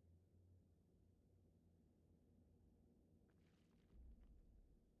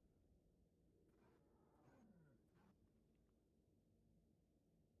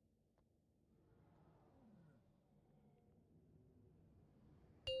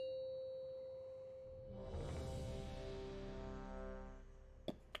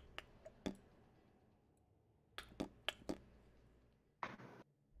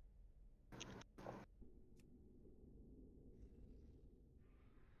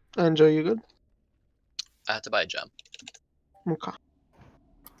 Joe, you good? I had to buy a gem. Okay.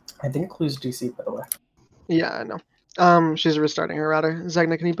 I think Clue's DC, by the way. Yeah, I know. She's restarting her router.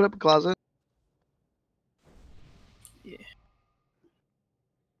 Zegna, can you put up a closet? Yeah.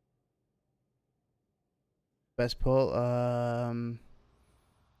 Best pull.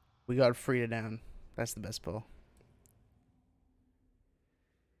 We got Frida down. That's the best pull.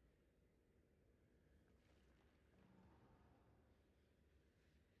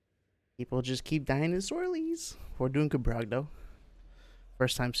 People just keep dying in swirlies. We're doing good brag though.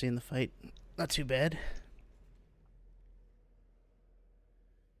 First time seeing the fight. Not too bad.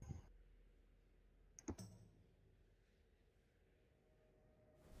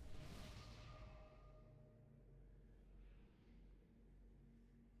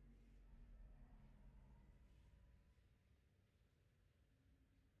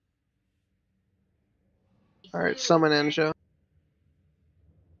 Alright, summon in, Joe.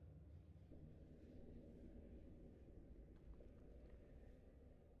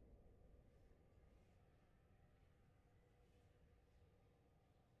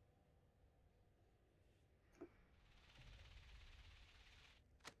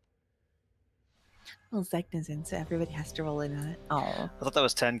 Well, Zegna's in, so everybody has to roll in on it. Oh. I thought that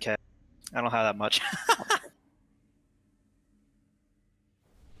was 10k. I don't have that much.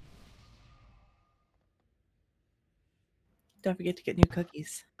 Don't forget to get new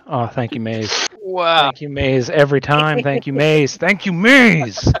cookies. Oh, thank you, Maze. Wow. Thank you, Maze. Every time. Thank you, Maze. Thank you,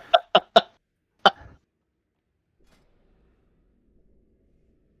 Maze.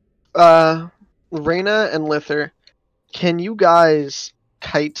 Reyna and Lither, can you guys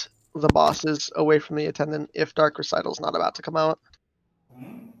kite the bosses away from the attendant if Dark Recital's not about to come out?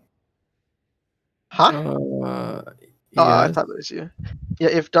 Huh? Oh, I Yes. thought it was you. Yeah,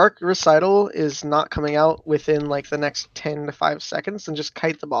 if Dark Recital is not coming out within like the next 10 to 5 seconds, then just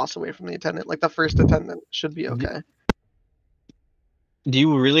kite the boss away from the attendant. Like the first attendant should be okay. Do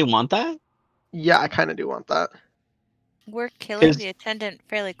you really want that? Yeah, I kind of do want that. We're killing the attendant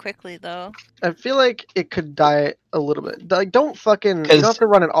fairly quickly, though. I feel like it could die a little bit. Like, don't fucking. You don't have to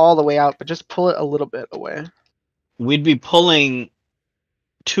run it all the way out, but just pull it a little bit away. We'd be pulling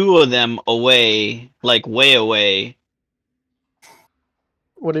 2 of them away, like way away.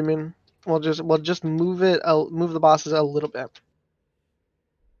 What do you mean? We'll just move it. Move the bosses a little bit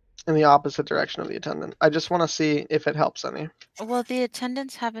in the opposite direction of the attendant. I just want to see if it helps any. Well, the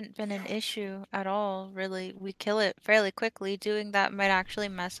attendants haven't been an issue at all, really. We kill it fairly quickly. Doing that might actually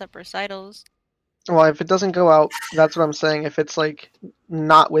mess up recitals. Well, if it doesn't go out, that's what I'm saying. If it's like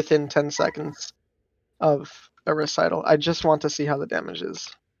not within 10 seconds of a recital, I just want to see how the damage is.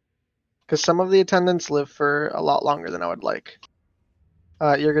 Because some of the attendants live for a lot longer than I would like.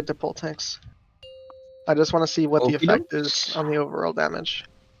 You're good to pull tanks. I just want to see what the effect is on the overall damage.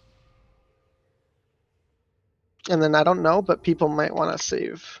 And then I don't know, but people might want to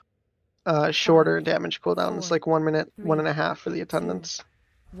save shorter damage cooldown. It's like 1 minute, 1.5 for the attendants.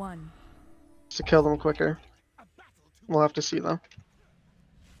 1. To kill them quicker. We'll have to see though.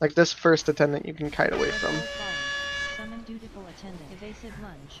 Like this first attendant you can kite away from. Summon dutiful attendant. Evasive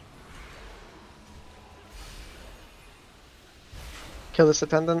lunge. Kill this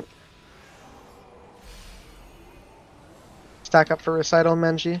attendant. Stack up for recital,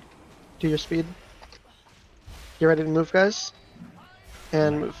 Menji. Do your speed. You ready to move, guys?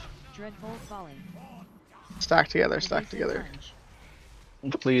 And move. Dreadbolt volley. Stack together, stack together.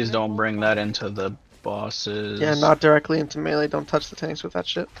 Please don't bring that into the bosses. Yeah, not directly into melee. Don't touch the tanks with that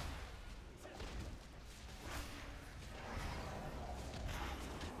shit.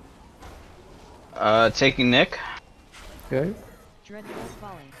 Taking Nick. Okay. Dreadbolt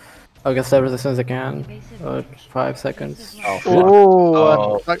volley. I'll get stab resistance again. 5 seconds. Oh, fuck.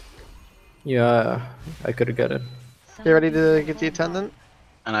 Oh, fuck. Yeah, I could get it. You ready to get the attendant?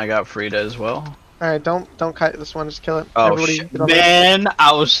 And I got Frida as well. Alright, don't kite this one, just kill it. Oh Everybody shit, get on man!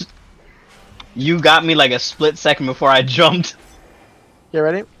 You got me like a split second before I jumped. You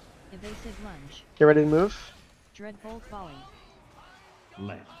ready? Evasive lunge. You ready to move? Dreadbolt volley.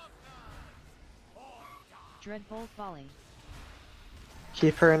 Left. Dreadbolt volley.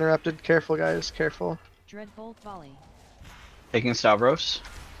 Keep her interrupted. Careful, guys. Careful. Dreadbolt volley. Taking Stavros.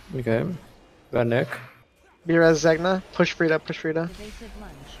 Okay. Got Nick. Be res Zegna. Push Frida. Push Frida. Evasive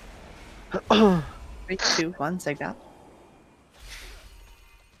lunge. 3, 2, 1, Signa.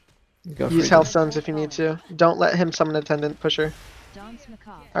 Go Use Frida. health stones if you need to. Don't let him summon attendant. Push her.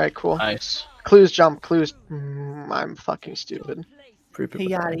 Alright, cool. Nice. Clues jump. Clues. I'm fucking stupid. Hey,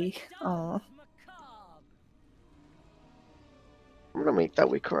 Yachty. Aw. I'm gonna make that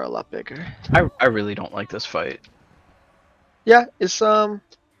Wikora a lot bigger. I really don't like this fight. Yeah, it's I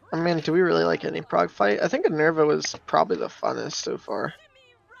mean, do we really like any prog fight? I think Nerva was probably the funnest so far.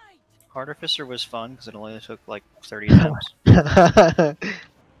 Artificer was fun because it only took like 30 attempts.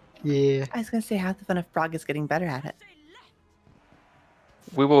 Yeah. I was gonna say half the fun of Prague is getting better at it.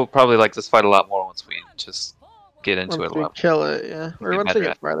 We will probably like this fight a lot more once we just get into Once it a we lot. kill it, yeah. Or Be once we better get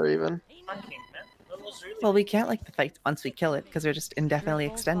at- farther even. Well, we can't like the fight once we kill it because we're just indefinitely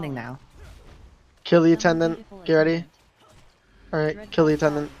extending now. Kill the attendant. Get ready. Alright, kill the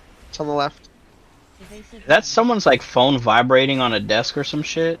attendant. It's on the left. That's someone's like phone vibrating on a desk or some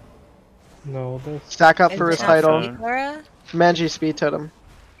shit. No, that's... Stack up for Is his that title. Wikora? Manji speed totem.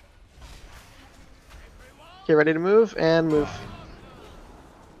 Get ready to move and move.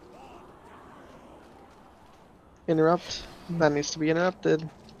 Interrupt. That needs to be interrupted.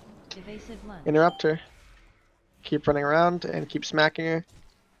 Evasive lunge. Interrupt her. Keep running around and keep smacking her.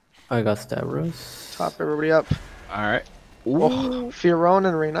 I got Stavros. Top everybody up. Alright. Oh, Fioron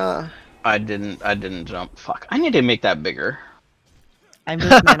and Reyna. I didn't jump. Fuck. I need to make that bigger. I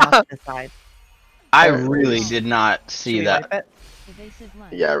moved mine off to the side. I Alright, really Reese. did not Should see we that. wipe it? Evasive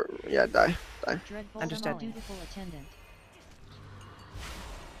lunge. Yeah, yeah, die. Die. Dreadbolt Understood. volley. Dutiful attendant.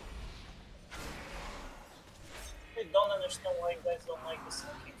 I don't understand why you guys don't like the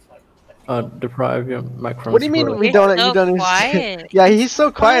Sunking fight. Deprive your microphones. What do you mean we He's don't? so you don't quiet. Yeah, he's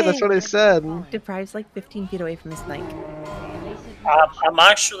so quiet. That's what I said. Deprive's like 15 feet away from his mic. I'm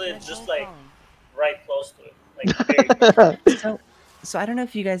actually just like right close to it. Like very close. So I don't know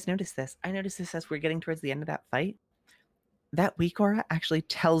if you guys noticed this. I noticed this as we're getting towards the end of that fight. That Wikora actually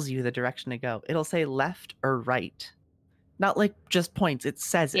tells you the direction to go. It'll say left or right. Not like just points. It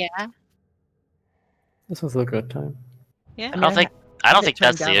says it. Yeah. This was a good time. Yeah. I don't think I that's get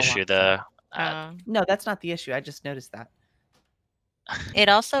turned the down a issue lot. though. No, that's not the issue. I just noticed that. It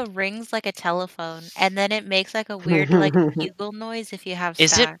also rings like a telephone, and then it makes like a weird like bugle noise if you have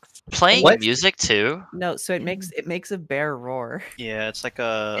Is it stacks. playing What? music too? No, so it makes a bear roar. Yeah, it's like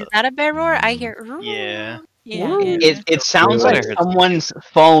a. Is that a bear roar? I hear. Yeah. Yeah. It sounds Yeah. like someone's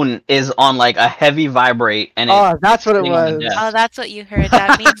phone is on like a heavy vibrate and Oh, that's what it sitting on the was. desk. Oh, that's what you heard.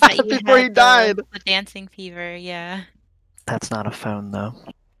 That means that you Before he had died. the dancing fever. Yeah. That's not a phone though.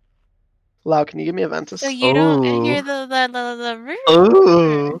 Lau, can you give me a Ventus? So you don't hear the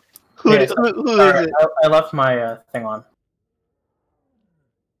Ooh. Who Yeah, is it? I left my thing on.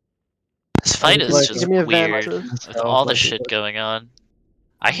 This fight is Like, just give me a weird Ventus. with all the shit going on.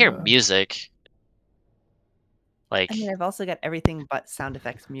 I hear music. Like I mean, I've also got everything but sound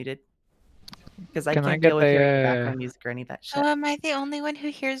effects muted because I Can I can't get deal with the, hearing background music or any of that shit. Oh, am I the only one who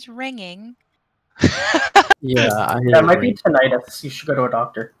hears ringing? Yeah, I hear That might ring. be tinnitus. You should go to a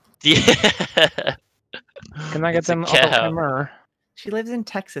doctor. yeah. Can I get It's a them cow. Oppenheimer? She lives in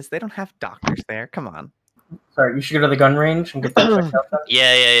Texas. They don't have doctors there. Come on. Sorry, you should go to the gun range and get that checked out. Then.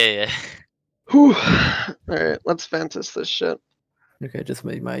 Yeah. Whew. Alright, let's Ventus this shit. Okay, just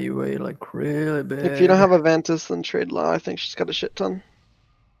make my UA like really big. If you don't have a Ventus, then trade Lau. I think she's got a shit ton.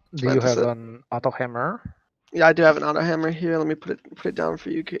 Do you Ventus have it. an auto hammer? Yeah, I do have an auto hammer here. Let me put it down for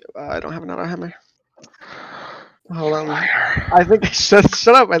you. I don't have an auto hammer. Hold on. I think shut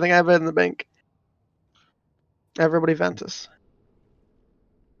up. I think I have it in the bank. Everybody Ventus.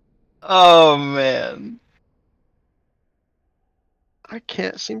 Oh man. I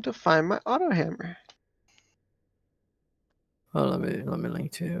can't seem to find my auto hammer. Oh, let me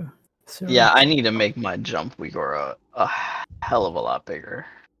link to you. Yeah, I need to make my jump week or a hell of a lot bigger.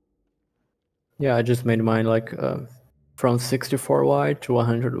 Yeah, I just made mine like from 64 wide to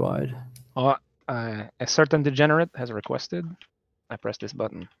 100 wide. Oh, a certain degenerate has requested. I press this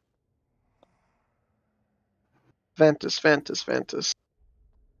button. Ventus, Ventus, Ventus.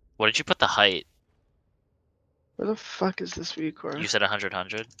 What did you put the height? Where the fuck is this week? Or You said 100,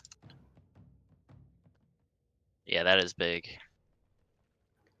 100? Yeah, that is big.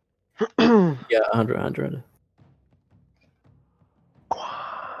 Yeah, 100, 100.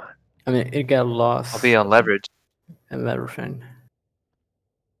 I mean, it got lost. I'll be on leverage. And everything.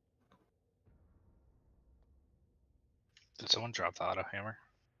 Did someone drop the auto hammer?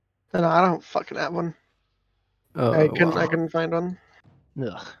 No, I don't fucking have one. Oh, I couldn't. wow. I couldn't find one.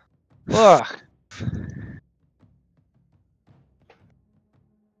 Ugh. Ugh.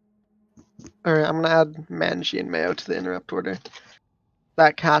 All right, I'm gonna add Manji and Mayo to the interrupt order.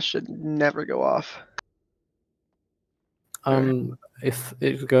 That cast should never go off. If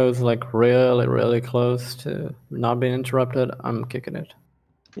it goes like really, really close to not being interrupted, I'm kicking it.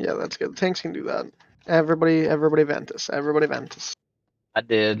 Yeah, that's good. Tanks can do that. Everybody Ventus. Everybody Ventus. I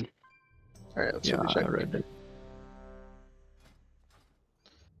did. All right, let's Yeah, check. I read it.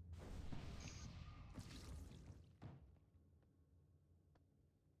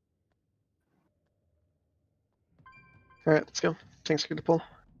 All right, let's go. Tanks good to pull.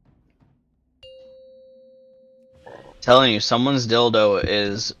 Telling you, someone's dildo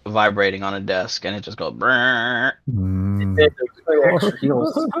is vibrating on a desk, and it just goes. Brrr. Extra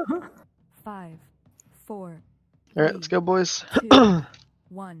heals. 5, 4, All right, let's go, boys. 2,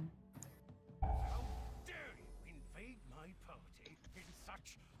 1.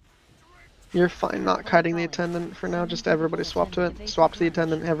 You're fine not kiting the attendant for now. Just everybody swap to it. Swap to the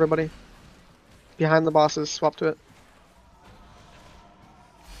attendant. Everybody. Behind the bosses, swap to it.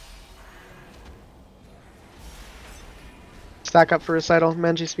 Stack up for recital.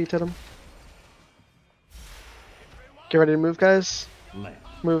 Manji speed hit him. Get ready to move, guys.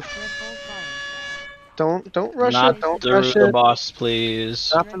 Move. Don't rush Not it. Don't through rush the it. boss,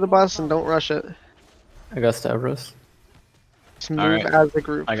 please. Not for the boss, and don't rush it. I got Stavros. Just move Alright. as a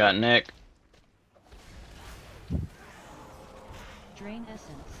group. I got Nick. Drain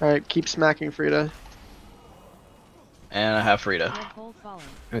essence. Alright, keep smacking Frida. And I have Frida. Dreadbolt falling.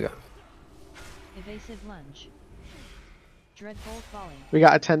 Okay. Evasive lunge. Dreadbolt falling. We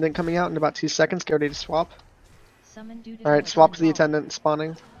got attendant coming out in about 2 seconds. Get ready to swap. Summon dutiful Alright, swap to the falling. attendant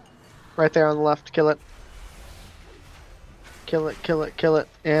spawning. Right there on the left. Kill it. Kill it, kill it, kill it.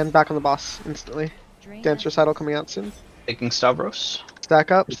 And back on the boss instantly. Drain Dance recital coming out soon. Taking Stavros.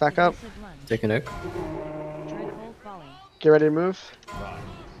 Stack up, stack up. Evasive lunge. Taking it. Dreadbolt falling. Get ready to move.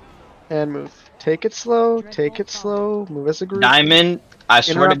 And move. Take it slow, take it slow. Move as a group. Diamond. I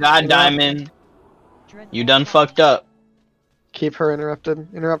swear to Interrupt, God, interrupt. Diamond. You done fucked up. Keep her interrupted.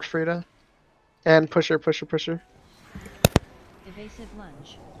 Interrupt Frida. And push her, push her, push her. Evasive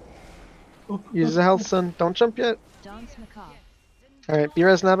lunge. Use the health sun. Don't jump yet. Dance macabre. Alright,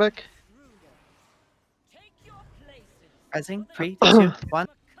 B-Res Nabek. Rising. 3, 2, 1.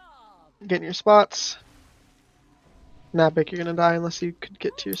 Get in your spots. Nabek, you're gonna die unless you could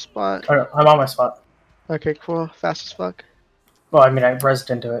get to your spot. Oh, no, I'm on my spot. Okay, cool. Fast as fuck. Well, I mean, I rezzed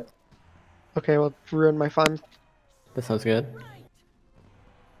into it. Okay, well, ruin my fun. That sounds good.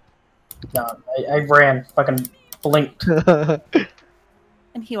 No, I ran. Fucking blinked.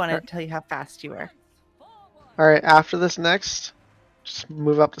 And he wanted to tell you how fast you were. Alright, after this next, just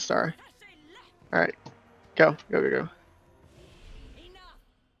move up the star. Alright, go, go, go, go.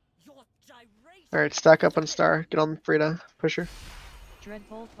 Alright, stack up on star. Get on Frida. Push her.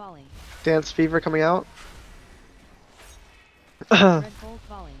 Dreadbolt falling. Dance Fever coming out. Dreadbolt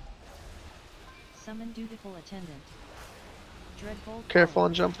falling. Summon dutiful attendant. Dreadbolt Careful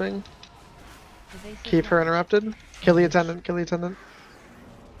on jumping. Evasive Keep her lunge. interrupted. Kill the attendant, kill the attendant.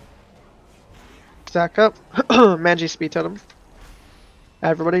 Stack up. Manji speed totem.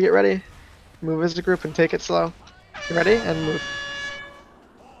 Everybody get ready. Move as a group and take it slow. Get ready and move.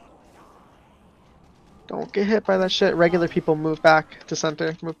 Don't get hit by that shit. Regular people move back to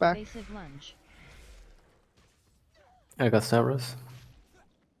center. Move back. Evasive lunge. I got Stavros.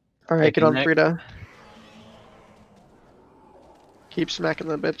 Alright, get Taking on Nick. Frida. Keep smacking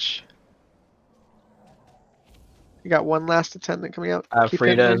the bitch. You got one last attendant coming out. I have Keep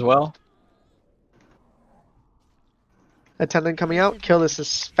Frida hitting as her. well. Attendant coming out. Kill this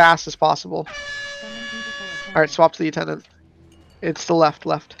as fast as possible. Summon dutiful attendant. Alright, swap to the attendant. It's the left.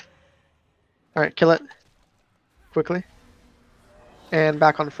 Alright, kill it. Quickly. And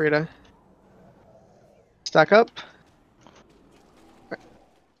back on Frida. Stack up.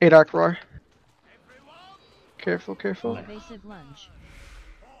 A Dark Roar. Careful, careful. Evasive lunge.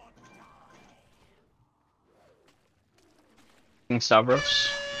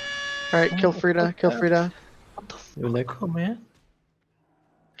 Stavros. Alright, kill Frida, kill Frida. Nick. Oh man.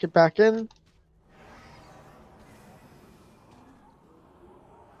 Get back in.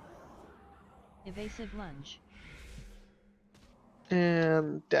 Evasive lunge.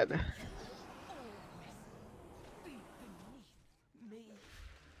 And dead.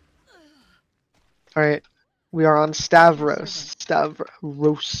 Alright. We are on Stavros.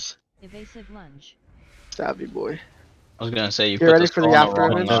 Stavros. Evasive lunge. Stabby boy. I was gonna say you Get put ready the for the skull on after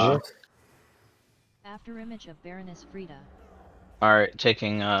wrong, image. After image of Baroness Frida. Alright,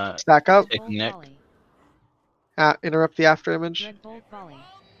 taking Stack up. taking Nick. Interrupt the after image. Dreadbolt volley.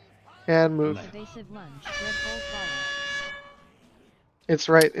 And move. Evasive lunge. Dreadbolt volley. It's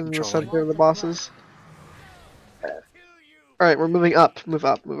right in the center of the bosses. Alright, we're moving up. Move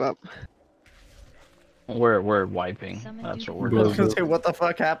up, move up. We're wiping. That's what we're I was doing. gonna say, what the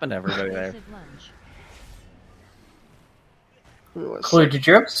fuck happened to everybody there? Evasive lunge. Clue, did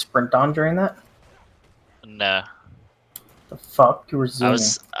you have sprint on during that? No. The fuck? You were zooming.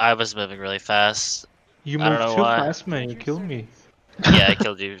 I was moving really fast. You I don't moved know too why. fast, man. You killed me. Yeah, I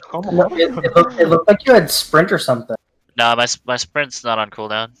killed you. Come No, on. it looked like you had sprint or something. No, my sprint's not on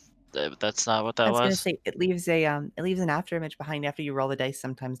cooldown. That's not what I that was gonna was. say it leaves an after image behind after you roll the dice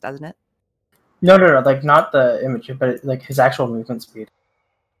sometimes, doesn't it? No, like not the image, but like his actual movement speed.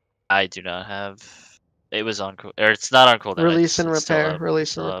 I do not have. It was on cool, or it's not on cooldown. Release it's and still repair. up,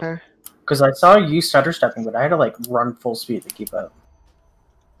 Release still and up. repair. Because I saw you stutter stepping, but I had to like run full speed to keep up.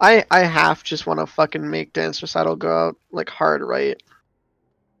 I half just want to fucking make Dance Recital go out like hard right.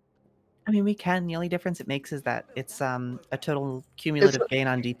 I mean, we can. The only difference it makes is that it's a total cumulative gain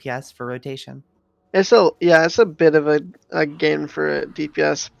on DPS for rotation. It's a bit of a gain for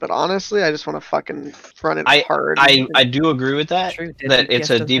DPS, but honestly, I just want to fucking run it hard. I do agree with that. True, That DPS it's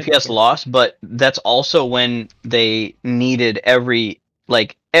a doesn't have DPS loss, but that's also when they needed every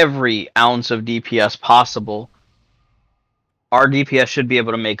ounce of DPS possible. Our DPS should be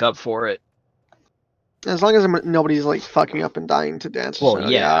able to make up for it. As long as nobody's like fucking up and dying to Dance Well,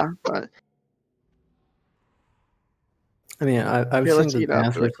 Recital, yeah. but I mean, I've Here, seen let's the eat up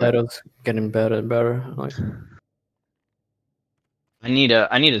dance really quick. recitals getting better and better. Like, I need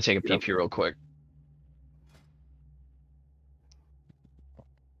to take a PP real quick.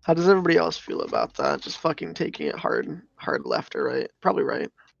 how does everybody else feel about that? Just fucking taking it hard left or right? Probably right.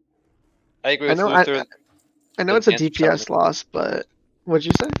 I agree I with know. Luther. I know the it's a dance DPS recitals- loss, but what'd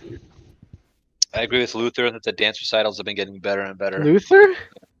you say? I agree with Luther that the dance recitals have been getting better and better. Luther?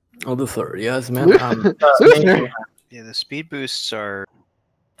 oh, the third, yes, man. Luther? Yeah, the speed boosts are.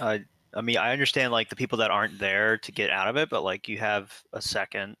 I mean, I understand like the people that aren't there to get out of it, but like you have a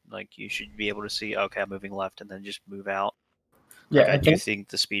second, like you should be able to see. Okay, I'm moving left, and then just move out. Yeah, Like, I I do think- think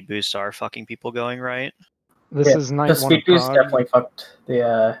the speed boosts are fucking people going right. This is night the one speed of boost Prague. definitely fucked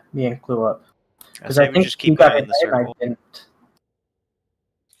the me and Clue up. Because say I we think just you keep got going it in the and I circle. didn't.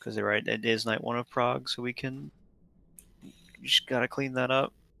 Because they're right. It is night one of Prague, so we can. You just gotta clean that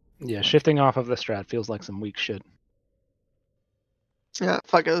up. Yeah, shifting off of the strat feels like some weak shit. Yeah,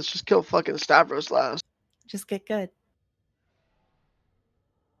 fuck it. Let's just kill fucking Stavros last. Just get good.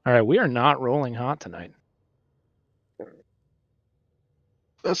 All right, we are not rolling hot tonight.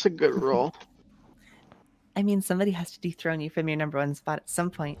 That's a good roll. I mean, somebody has to dethrone you from your number one spot at some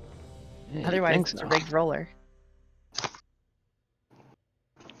point. Yeah, Otherwise, think it's so. a rigged roller.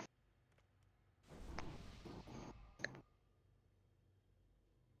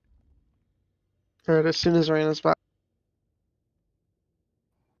 Alright, as soon as Raina's back.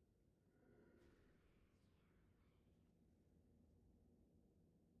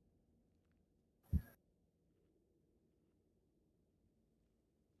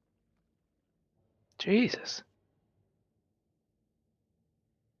 Jesus.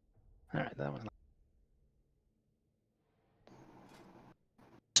 All right, that was.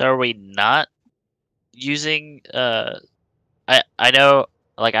 So are we not using? I know.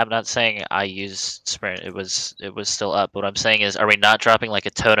 Like, I'm not saying I used sprint. It was still up. What I'm saying is, are we not dropping like a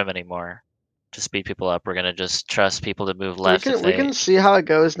totem anymore to speed people up? We're gonna just trust people to move left. We can see how it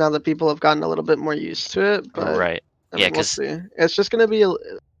goes now that people have gotten a little bit more used to it. But Right. I Yeah, mean, we'll 'cause- see. It's just gonna be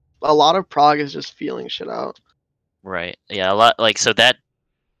a lot of Prague is just feeling shit out. Right. Yeah. A lot. Like, so that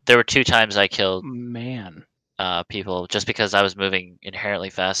there were 2 times I killed Man. people just because I was moving inherently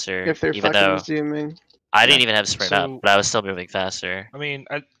faster. If they're even fucking though zooming. I didn't even have sprint So- up, but I was still moving faster. I mean,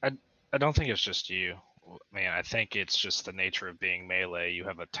 I don't think it's just you, man. I think it's just the nature of being melee. You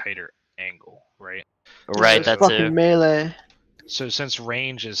have a tighter angle, right? Right. It's That's fucking it. melee. So since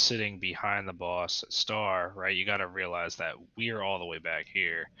range is sitting behind the boss star, right? You got to realize that we are all the way back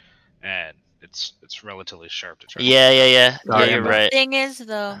here, and it's relatively sharp to try. Yeah, you're The right. thing is,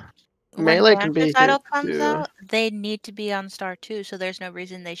 though, when Melee Dance can be Recital hit comes too. out, they need to be on star too, so there's no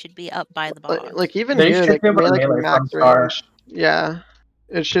reason they should be up by the boss. Like even They here, should like be able to melee can melee from max star. range. Yeah,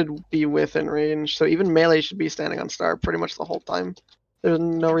 it should be within range. So even melee should be standing on star pretty much the whole time. There's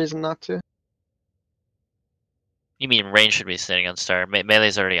no reason not to. You mean range should be sitting on star?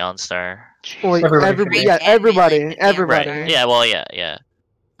 Melee's already on star. Well, Everybody should be. yeah, everybody, Right. everybody, Yeah. Well. Yeah.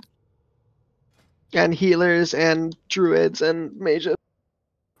 and healers and druids and mages.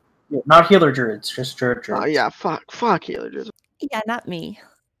 Yeah, not healer druids, just druids. Oh yeah, fuck healer druids. Yeah, not me.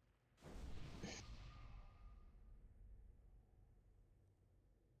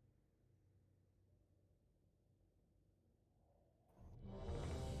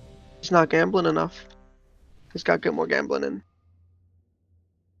 He's not gambling enough. He's got to get more gambling in.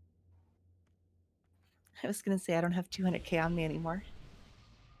 I was gonna say I don't have 200k on me anymore.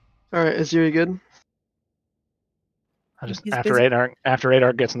 All right, is Yuri good? I just He's after busy.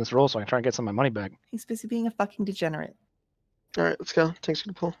 Radar gets in this role, so I can try and get some of my money back. He's busy being a fucking degenerate. All right, let's go. Thanks for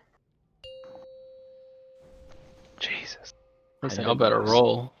the pull. Jesus. Y'all better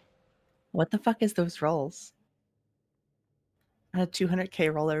roll. What the fuck is those rolls? On a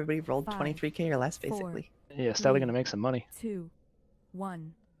 200k roll, everybody rolled 23k or less, basically. Yeah, Stelly gonna make some money. 2,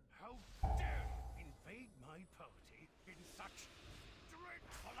 1.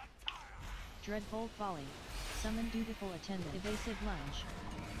 Dreadful Folly. Summon Dutiful Attendant. Evasive Lunge.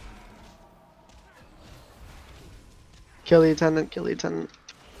 Kill the attendant. Kill the attendant.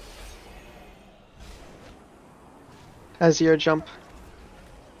 As your jump.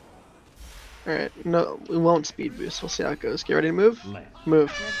 All right, no, we won't speed boost. We'll see how it goes. Get ready to move. Move.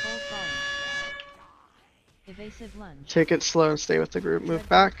 Dreadful Folly. Evasive Lunge. Take it slow and stay with the group. Move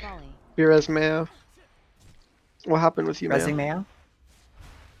back. Folly. Be res Mayo. What happened with you, Mayo? Resing Mayo?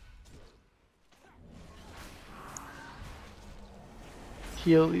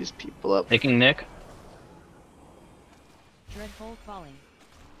 Heal these people up. Taking Nick. Dreadful Folly.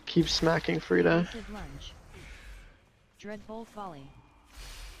 Keep smacking Frida. Evasive Lunge. Dreadful Folly.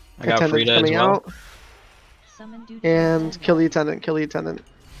 I got Attendant's Frida as coming well. out. Summon Dutiful And Attendant. kill the attendant. Kill the attendant.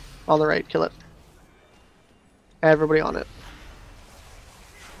 On the right, kill it. Everybody on it.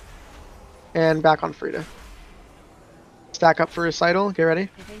 And back on Frida. Stack up for recital. Get ready.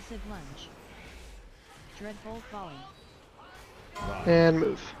 Evasive Lunge. Dreadful Folly. And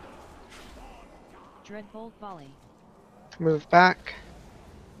move. Dreadful Folly. Move back.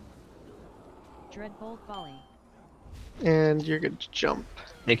 Dreadful Folly. And you're good to jump.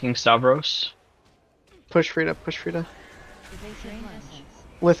 Taking Stavros. Push Frida. Push Frida. Evasive Lunge.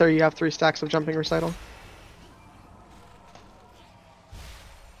 Lither, you have 3 stacks of jumping recital.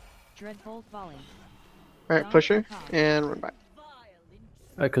 Dreadful Folly. Alright, push her. And run back.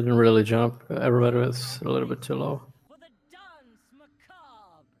 I couldn't really jump. Everybody was a little bit too low.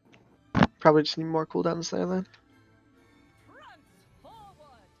 Probably just need more cooldowns there then.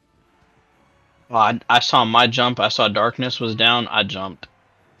 Well, I saw my jump. I saw darkness was down. I jumped.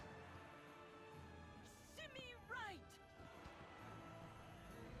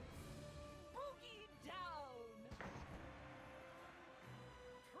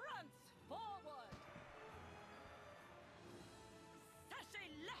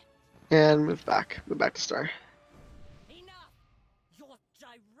 And move back. Move back to star.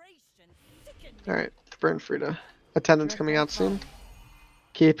 Alright, burn Frida. Attendant's coming out soon.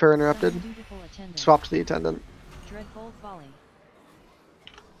 Keep her interrupted. Swap to the attendant. Dreadful Folly.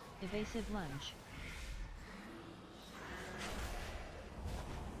 Evasive Lunge.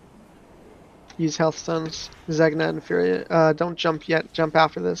 Use health stones. Zegna and Fury. Don't jump yet. Jump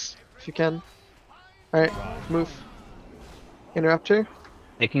after this, if you can. Alright, move. Interrupt her.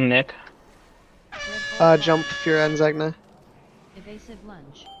 Taking Nick. Jump Fury and Zegna. Evasive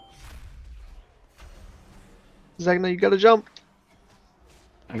Lunge. Zegna, you gotta jump.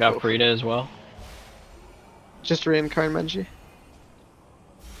 I got Frida as well. Just reincarn Menji.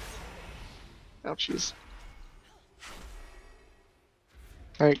 Ouchies.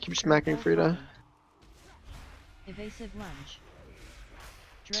 Alright, keep smacking Frida. Evasive Lunge.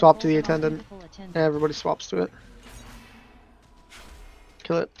 Swap to the Dreadful attendant. Dutiful Attendant. Everybody swaps to it.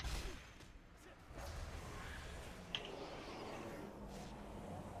 Kill it.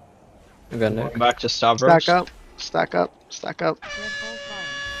 I got Nick. Back to Stavros. Stack up. Stack up. Stack up. Dreadful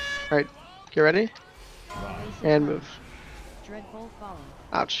Folly. Alright, get ready. Evasive And Lunge. move. Dreadful Folly.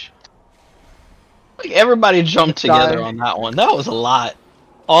 Ouch. Like, everybody jumped together Die. on that one. That was a lot.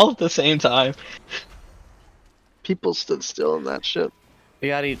 All at the same time. People stood still in that shit.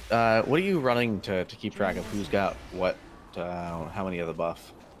 Yadi, what are you running to keep track of who's got what, how many of the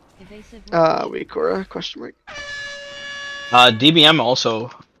buff? Wait, Cora, question mark. DBM also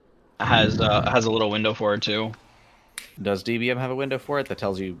has a little window for it too. Does DBM have a window for it that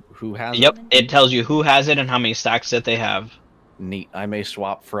tells you who has Yep, it? it tells you who has it and how many stacks that they have. Neat. I may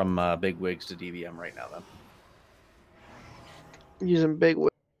swap from big wigs to DBM right now then. Using big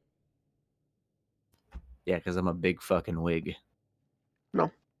wig. Yeah, because I'm a big fucking wig. No.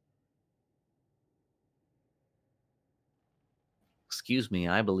 Excuse me,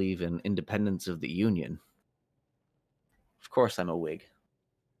 I believe in independence of the Union. Of course I'm a wig.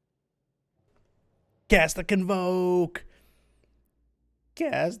 Cast the Convoke!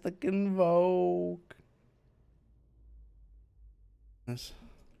 Cast the Convoke! Yes.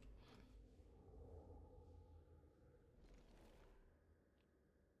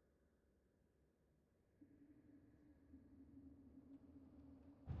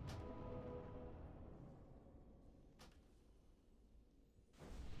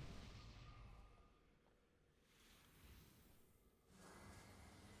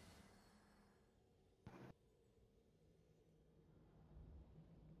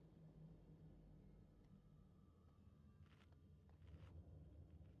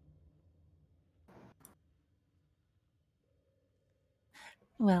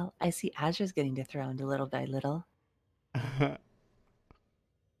 Well, I see Azure's getting dethroned little by little.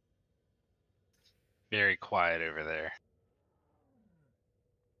 Very quiet over there.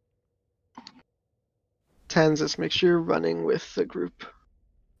 Tens, just make sure you're running with the group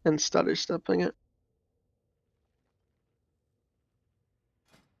and stutter stepping it.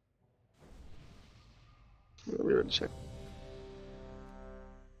 Let me check.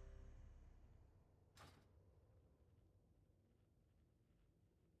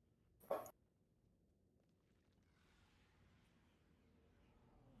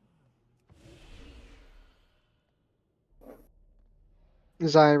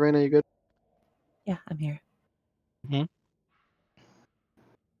 Zai, Raina, you good? Yeah, I'm here. Mm-hmm.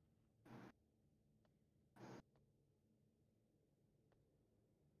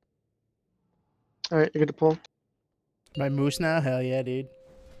 Alright, you're good to pull. My moose now? Hell yeah, dude.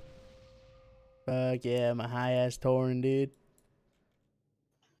 Fuck yeah, my high ass Tauren, dude.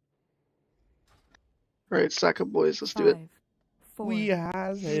 Alright, stack up, boys. Let's do it. 5, 4, We high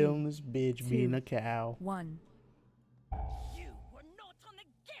as hell 3, on this bitch 2, being a cow. 1.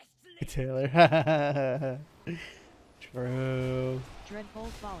 Taylor. True.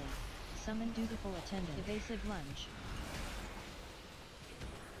 Dreadbolt volley. Summon dutiful attendant. Evasive lunge.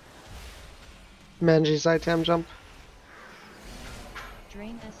 Manji, Zai, Tam, jump.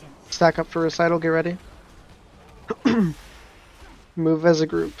 Drain essence. Stack up for recital, get ready. Move as a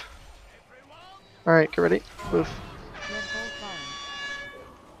group. Alright, get ready. Move. Dreadbolt volley.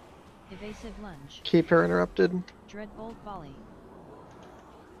 Evasive lunge. Keep her interrupted. Dreadbolt volley.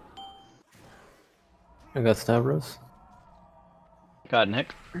 I got Stavros. Got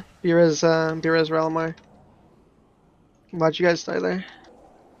Nick. Birez Ralamar. Why'd you guys die there?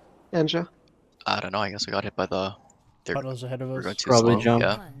 Anja? I don't know. I guess I got hit by the. Puddles ahead of We're us. going too Probably slow. jump.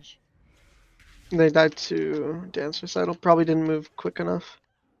 Yeah. They died to dance recital. Probably didn't move quick enough.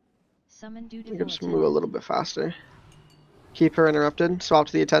 Summon You dutiful can just attendant. move a little bit faster. Keep her interrupted. Swap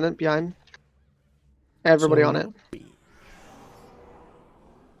to the attendant behind. Everybody on it.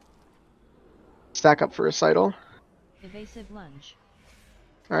 Stack up for recital. Evasive lunge.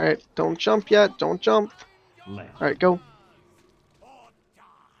 Alright, don't jump yet. Don't jump. Alright, go.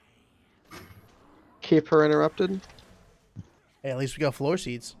 Keep her interrupted. Hey, at least we got floor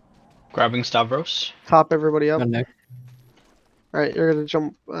seats. Grabbing Stavros. Top everybody up. Got Nick. Alright, you're gonna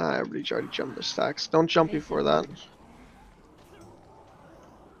jump. Everybody's already jumped their stacks. Don't jump before that.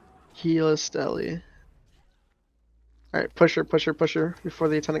 Heal Steli. Alright, push her before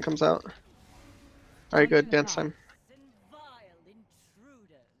the attendant comes out. Alright, good. Dance time.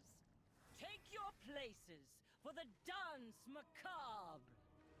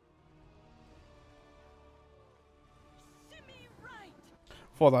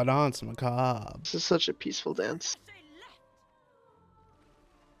 For the dance macabre. This is such a peaceful dance.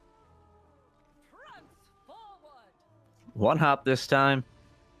 One hop this time.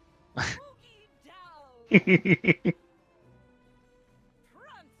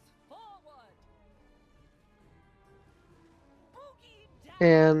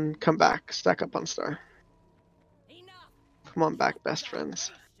 And come back. Stack up on star. Come on back, best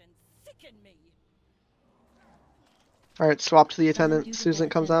friends. Alright, swap to the attendant. Susan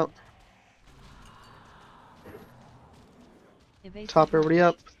comes out. Top everybody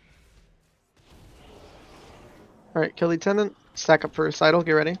up. Alright, kill Lieutenant. Stack up for recital.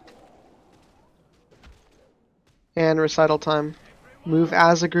 Get ready. And recital time. Move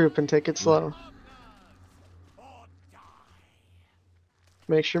as a group and take it slow.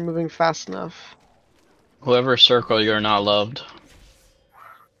 Make sure you're moving fast enough. Whoever circle, you're not loved.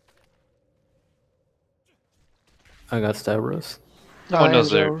 I got Stavros. Someone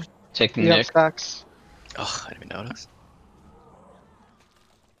knows Angel, they're taking you have Nick. stacks. Oh, I didn't even notice.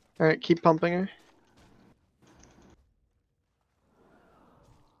 Alright, keep pumping her.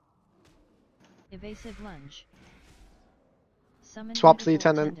 Evasive lunge. Summon Swap to the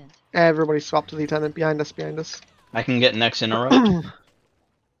dutiful Lieutenant. attendant. Everybody swap to the Lieutenant. Behind us, behind us. I can get next interrupt.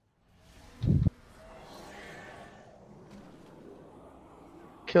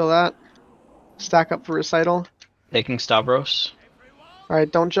 Kill that. Stack up for recital. Taking Stavros.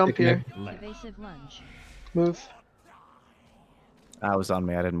 Alright, don't jump here. Evasive lunge. Move. That was on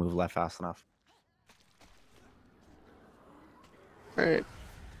me. I didn't move left fast enough. Alright.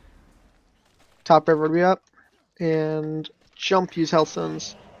 Top everybody up. And jump, use health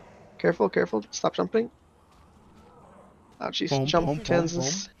zones. Careful, careful. Stop jumping. Oh, jeez. Boom, Jump, boom, boom,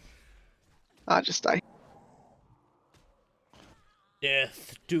 Kansas. Ah, just die.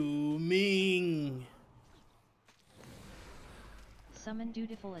 Death dooming. Summon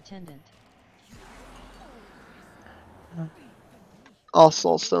dutiful attendant. All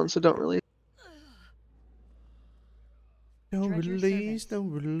soul stones, so don't release. Don't Treasure release, service.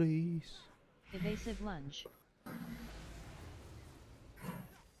 don't release. Evasive lunge.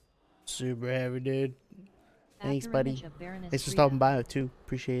 Super heavy, dude. Thanks, After buddy. image of Baroness Thanks for Frida. stopping by too.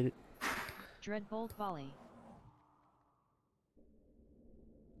 Appreciate it. Dreadbolt volley.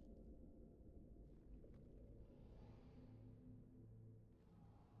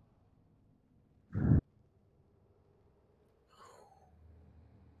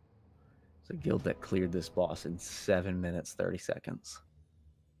 It's a guild that cleared this boss in 7 minutes 30 seconds.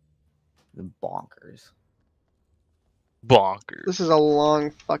 The bonkers. Bonkers. This is a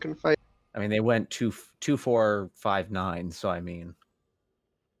long fucking fight. I mean, they went 2-4-5-9. So I mean,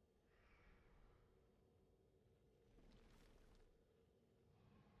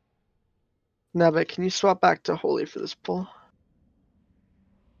 Nabbit, can you swap back to Holy for this pull?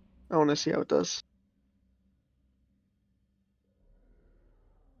 I want to see how it does.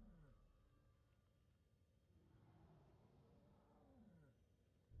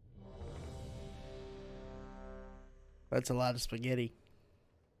 That's a lot of spaghetti.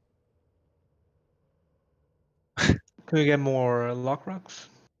 Can we get more lock rocks?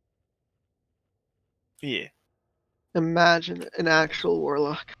 Yeah. Imagine an actual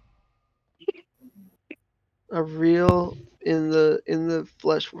warlock. A real in the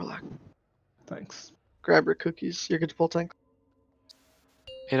flesh warlock. Thanks. Grab your cookies. You're good to pull tank.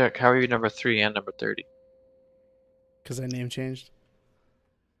 Hey, Doc, how are you number 3 and number 30? Because I name changed.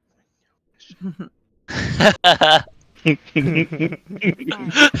 5,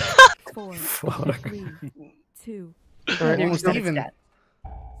 4, Fuck. 3, 2. Alright, Almost let's go. even.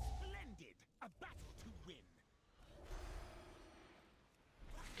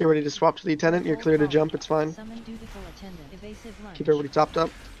 Get ready to swap to the Lieutenant. You're clear to jump. It's fine. Summon dutiful attendant. Evasive lunge. Keep everybody topped up.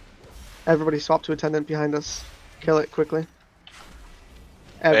 Everybody swap to Attendant behind us. Kill it quickly.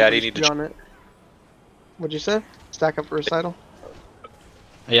 Hey, I Everybody need be to on it. What'd you say? Stack up for recital?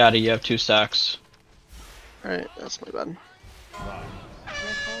 Ayada, you have 2 stacks. Alright, that's my bad.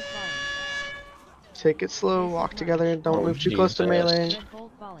 Dreadbolt volley. Take it slow, walk together, don't Oh, move too close to Jesus. melee.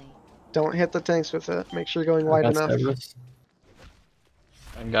 Dreadbolt volley. Don't hit the tanks with it. Make sure you're going I wide got enough. Stavros.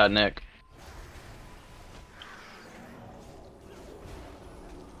 I got Nick.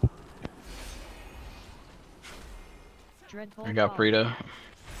 Dreadbolt I got volley. Frida.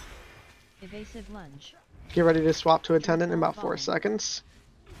 Evasive lunge. Get ready to swap to Attendant in about 4 seconds.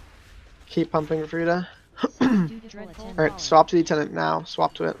 Keep pumping Frida. Summon dutiful attendant. Alright, swap to the Attendant now.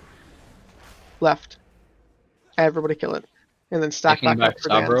 Swap to it. Left. Everybody kill it. And then stack Taking back back up for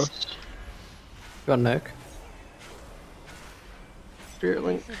dance. Stavros. Got Nick. Spirit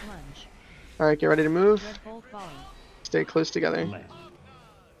Link. Evasive lunge. Alright, get ready to move. Dreadbolt volley. Stay close together.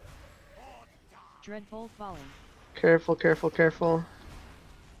 Dreadbolt volley. Careful, careful, careful.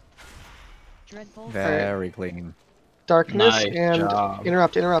 Dreadbolt volley. very clean. Darkness Nice and job.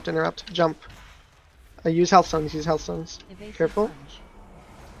 interrupt. Jump. Use health stones, use health stones. Evasive Careful.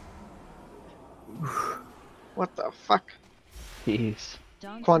 lunge. What the fuck? Jeez.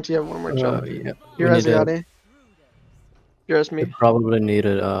 Dawn Quanti, you have one more jump. Yeah. You're We need to- Asiati. You're We me. probably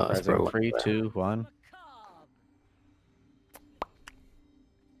needed a Present, spell. 3, 2, 1.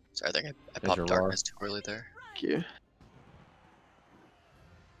 Sorry, I think I There's popped your darkness too early there. Thank you.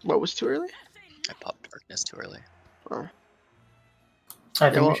 What was too early? I popped darkness too early. Oh. I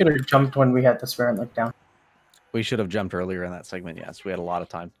think we should have jumped when we had the Spirit Link down. We should have jumped earlier in that segment. Yes, we had a lot of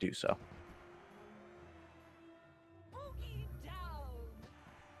time to do so.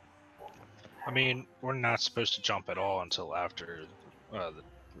 I mean, we're not supposed to jump at all until after the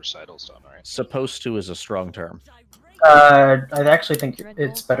recital's done, right? Supposed to is a strong term. I actually think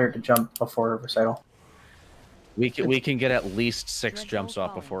it's better to jump before recital. We can get at least 6 jumps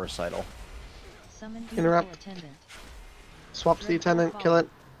off before recital. Interrupt. Swap to the attendant. Kill it.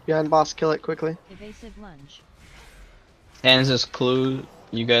 Behind boss. Kill it quickly. Evasive lunge. Kansas clue.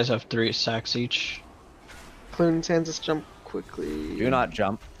 You guys have 3 sacks each. Clue and Kansas jump quickly. Do not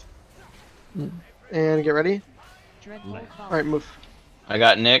jump. And get ready. Dreadbolt volley. Alright, move. I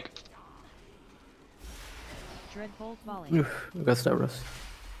got Nick. Dreadbolt volley. Oof, I got Stavros.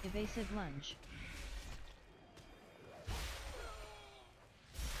 Evasive lunge.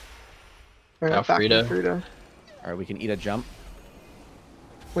 Alright, Now back to Frida. Frida. Alright, we can eat a jump.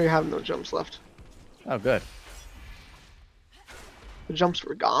 We have no jumps left. Oh, good. The jumps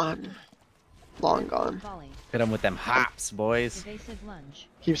were gone. Long gone. Volley. Hit them with them hops, boys. Evasive lunge.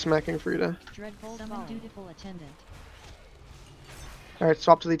 Keep smacking Frida. Dreadbolt summon dutiful attendant. Alright,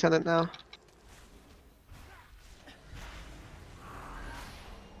 swap to the attendant now.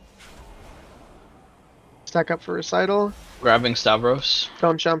 Stack up for recital. Grabbing Stavros.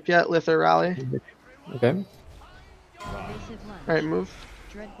 Don't jump yet. Lither rally. Okay. Evasive lunge. Alright, move.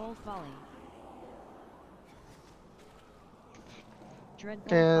 Dreadbolt volley.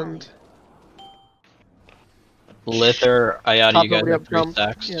 Dreadbolt And Lither, Ayati, top you guys nobody have up, 3 jump.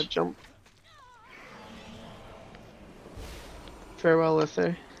 stacks. Yeah, jump. Farewell,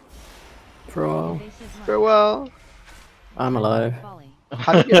 Lither. Farewell. I'm alive.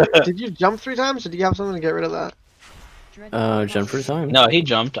 How did, you did you jump 3 times, or did you have something to get rid of that? Jump 3 times. No, he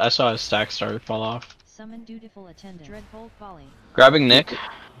jumped. I saw his stack started to fall off. Summon dutiful attendant. Dreadbolt volley. Grabbing Nick.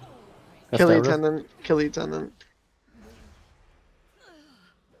 Kill the attendant. Kill the attendant.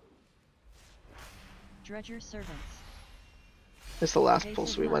 Dredger servants. It's the last pull,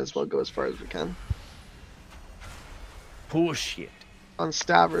 so we might as well go as far as we can. Push it. On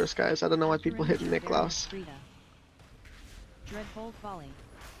Stavros, guys. I don't know why people hit Niklaus. Dreadbolt volley.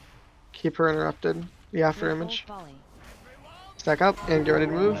 Keep her interrupted. The after Dreadbolt image. volley. Stack up and get ready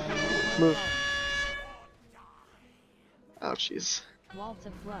to move. Move. Ouchies. Waltz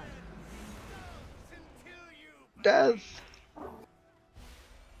of blood. Death.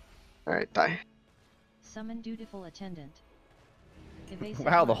 Alright, die. Summon dutiful attendant. Evasive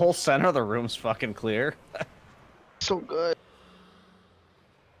Wow, the lunge. whole center of the room's fucking clear. So good.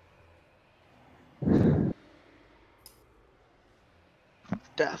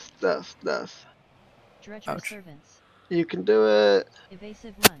 Death, death, death. Dredger servants. You can do it.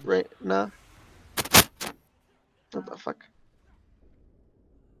 Evasive lunge. Right now. What the fuck?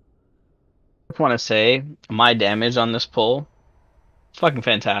 I just want to say, my damage on this pull, fucking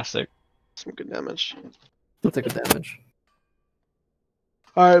fantastic. Some good damage. That's a good damage.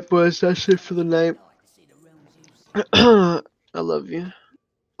 Alright, boys, that's it for the night. I love you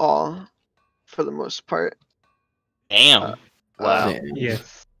all, for the most part. Damn. Wow.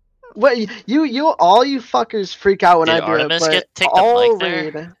 Yes. What all you fuckers freak out when Did I do Artemis it, get but take the all mic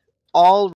there? raid, all